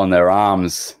on their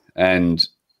arms, and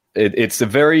it's a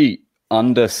very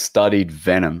understudied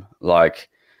venom. Like,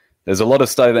 there's a lot of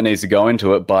study that needs to go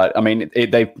into it, but I mean, it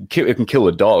can kill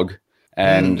a dog,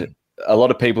 and a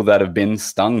lot of people that have been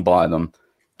stung by them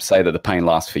say that the pain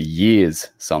lasts for years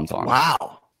sometimes.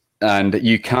 Wow. And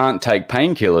you can't take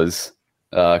painkillers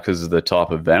because of the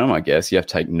type of venom, I guess. You have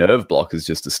to take nerve blockers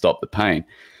just to stop the pain.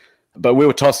 But we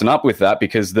were tossing up with that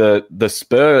because the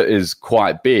spur is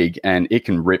quite big and it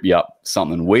can rip you up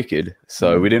something wicked.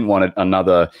 So we didn't want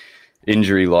another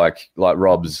injury like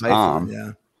Rob's arm.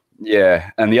 Yeah. Yeah.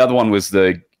 And the other one was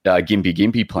the Gimpy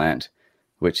Gimpy plant,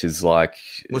 which is like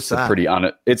it's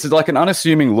like an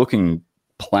unassuming looking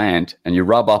plant, and you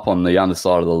rub up on the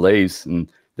underside of the leaves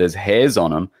and there's hairs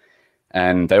on them,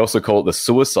 and they also call it the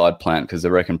suicide plant because they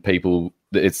reckon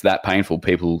it's that painful.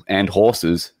 People and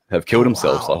horses have killed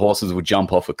themselves. Like horses would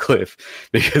jump off a cliff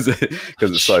because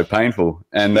it's so painful,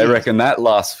 and they reckon that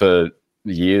lasts for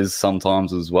years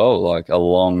sometimes as well, like a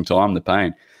long time, the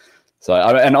pain. So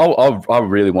I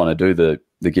really want to do the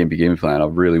Gimpy Gimpy plant. I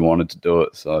really wanted to do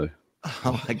it. So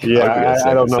oh my God. Yeah,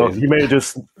 I don't know. You may have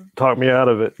just talked me out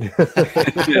of it.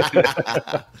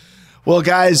 Well,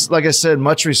 guys, like I said,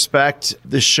 much respect.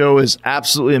 This show is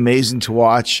absolutely amazing to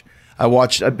watch. I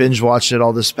binge watched it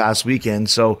all this past weekend.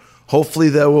 So hopefully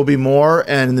there will be more.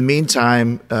 And in the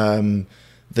meantime,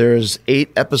 there's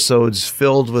 8 episodes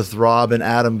filled with Rob and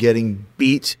Adam getting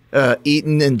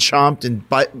eaten and chomped and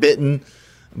bitten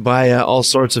by all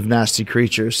sorts of nasty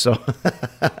creatures. So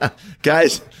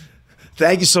guys,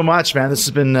 thank you so much, man. This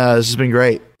has been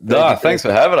great. Thanks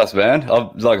for having us, man.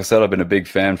 Like I said, I've been a big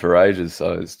fan for ages,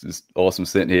 so it's just awesome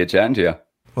sitting here chatting to you.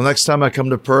 Well, next time I come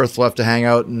to Perth, we'll have to hang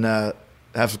out and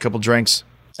have a couple drinks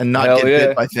and not get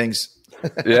bit by things.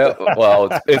 Yeah,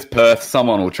 well, it's Perth.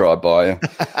 Someone will try by you.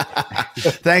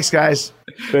 Thanks, guys.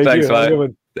 Thanks,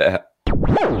 mate. Yeah.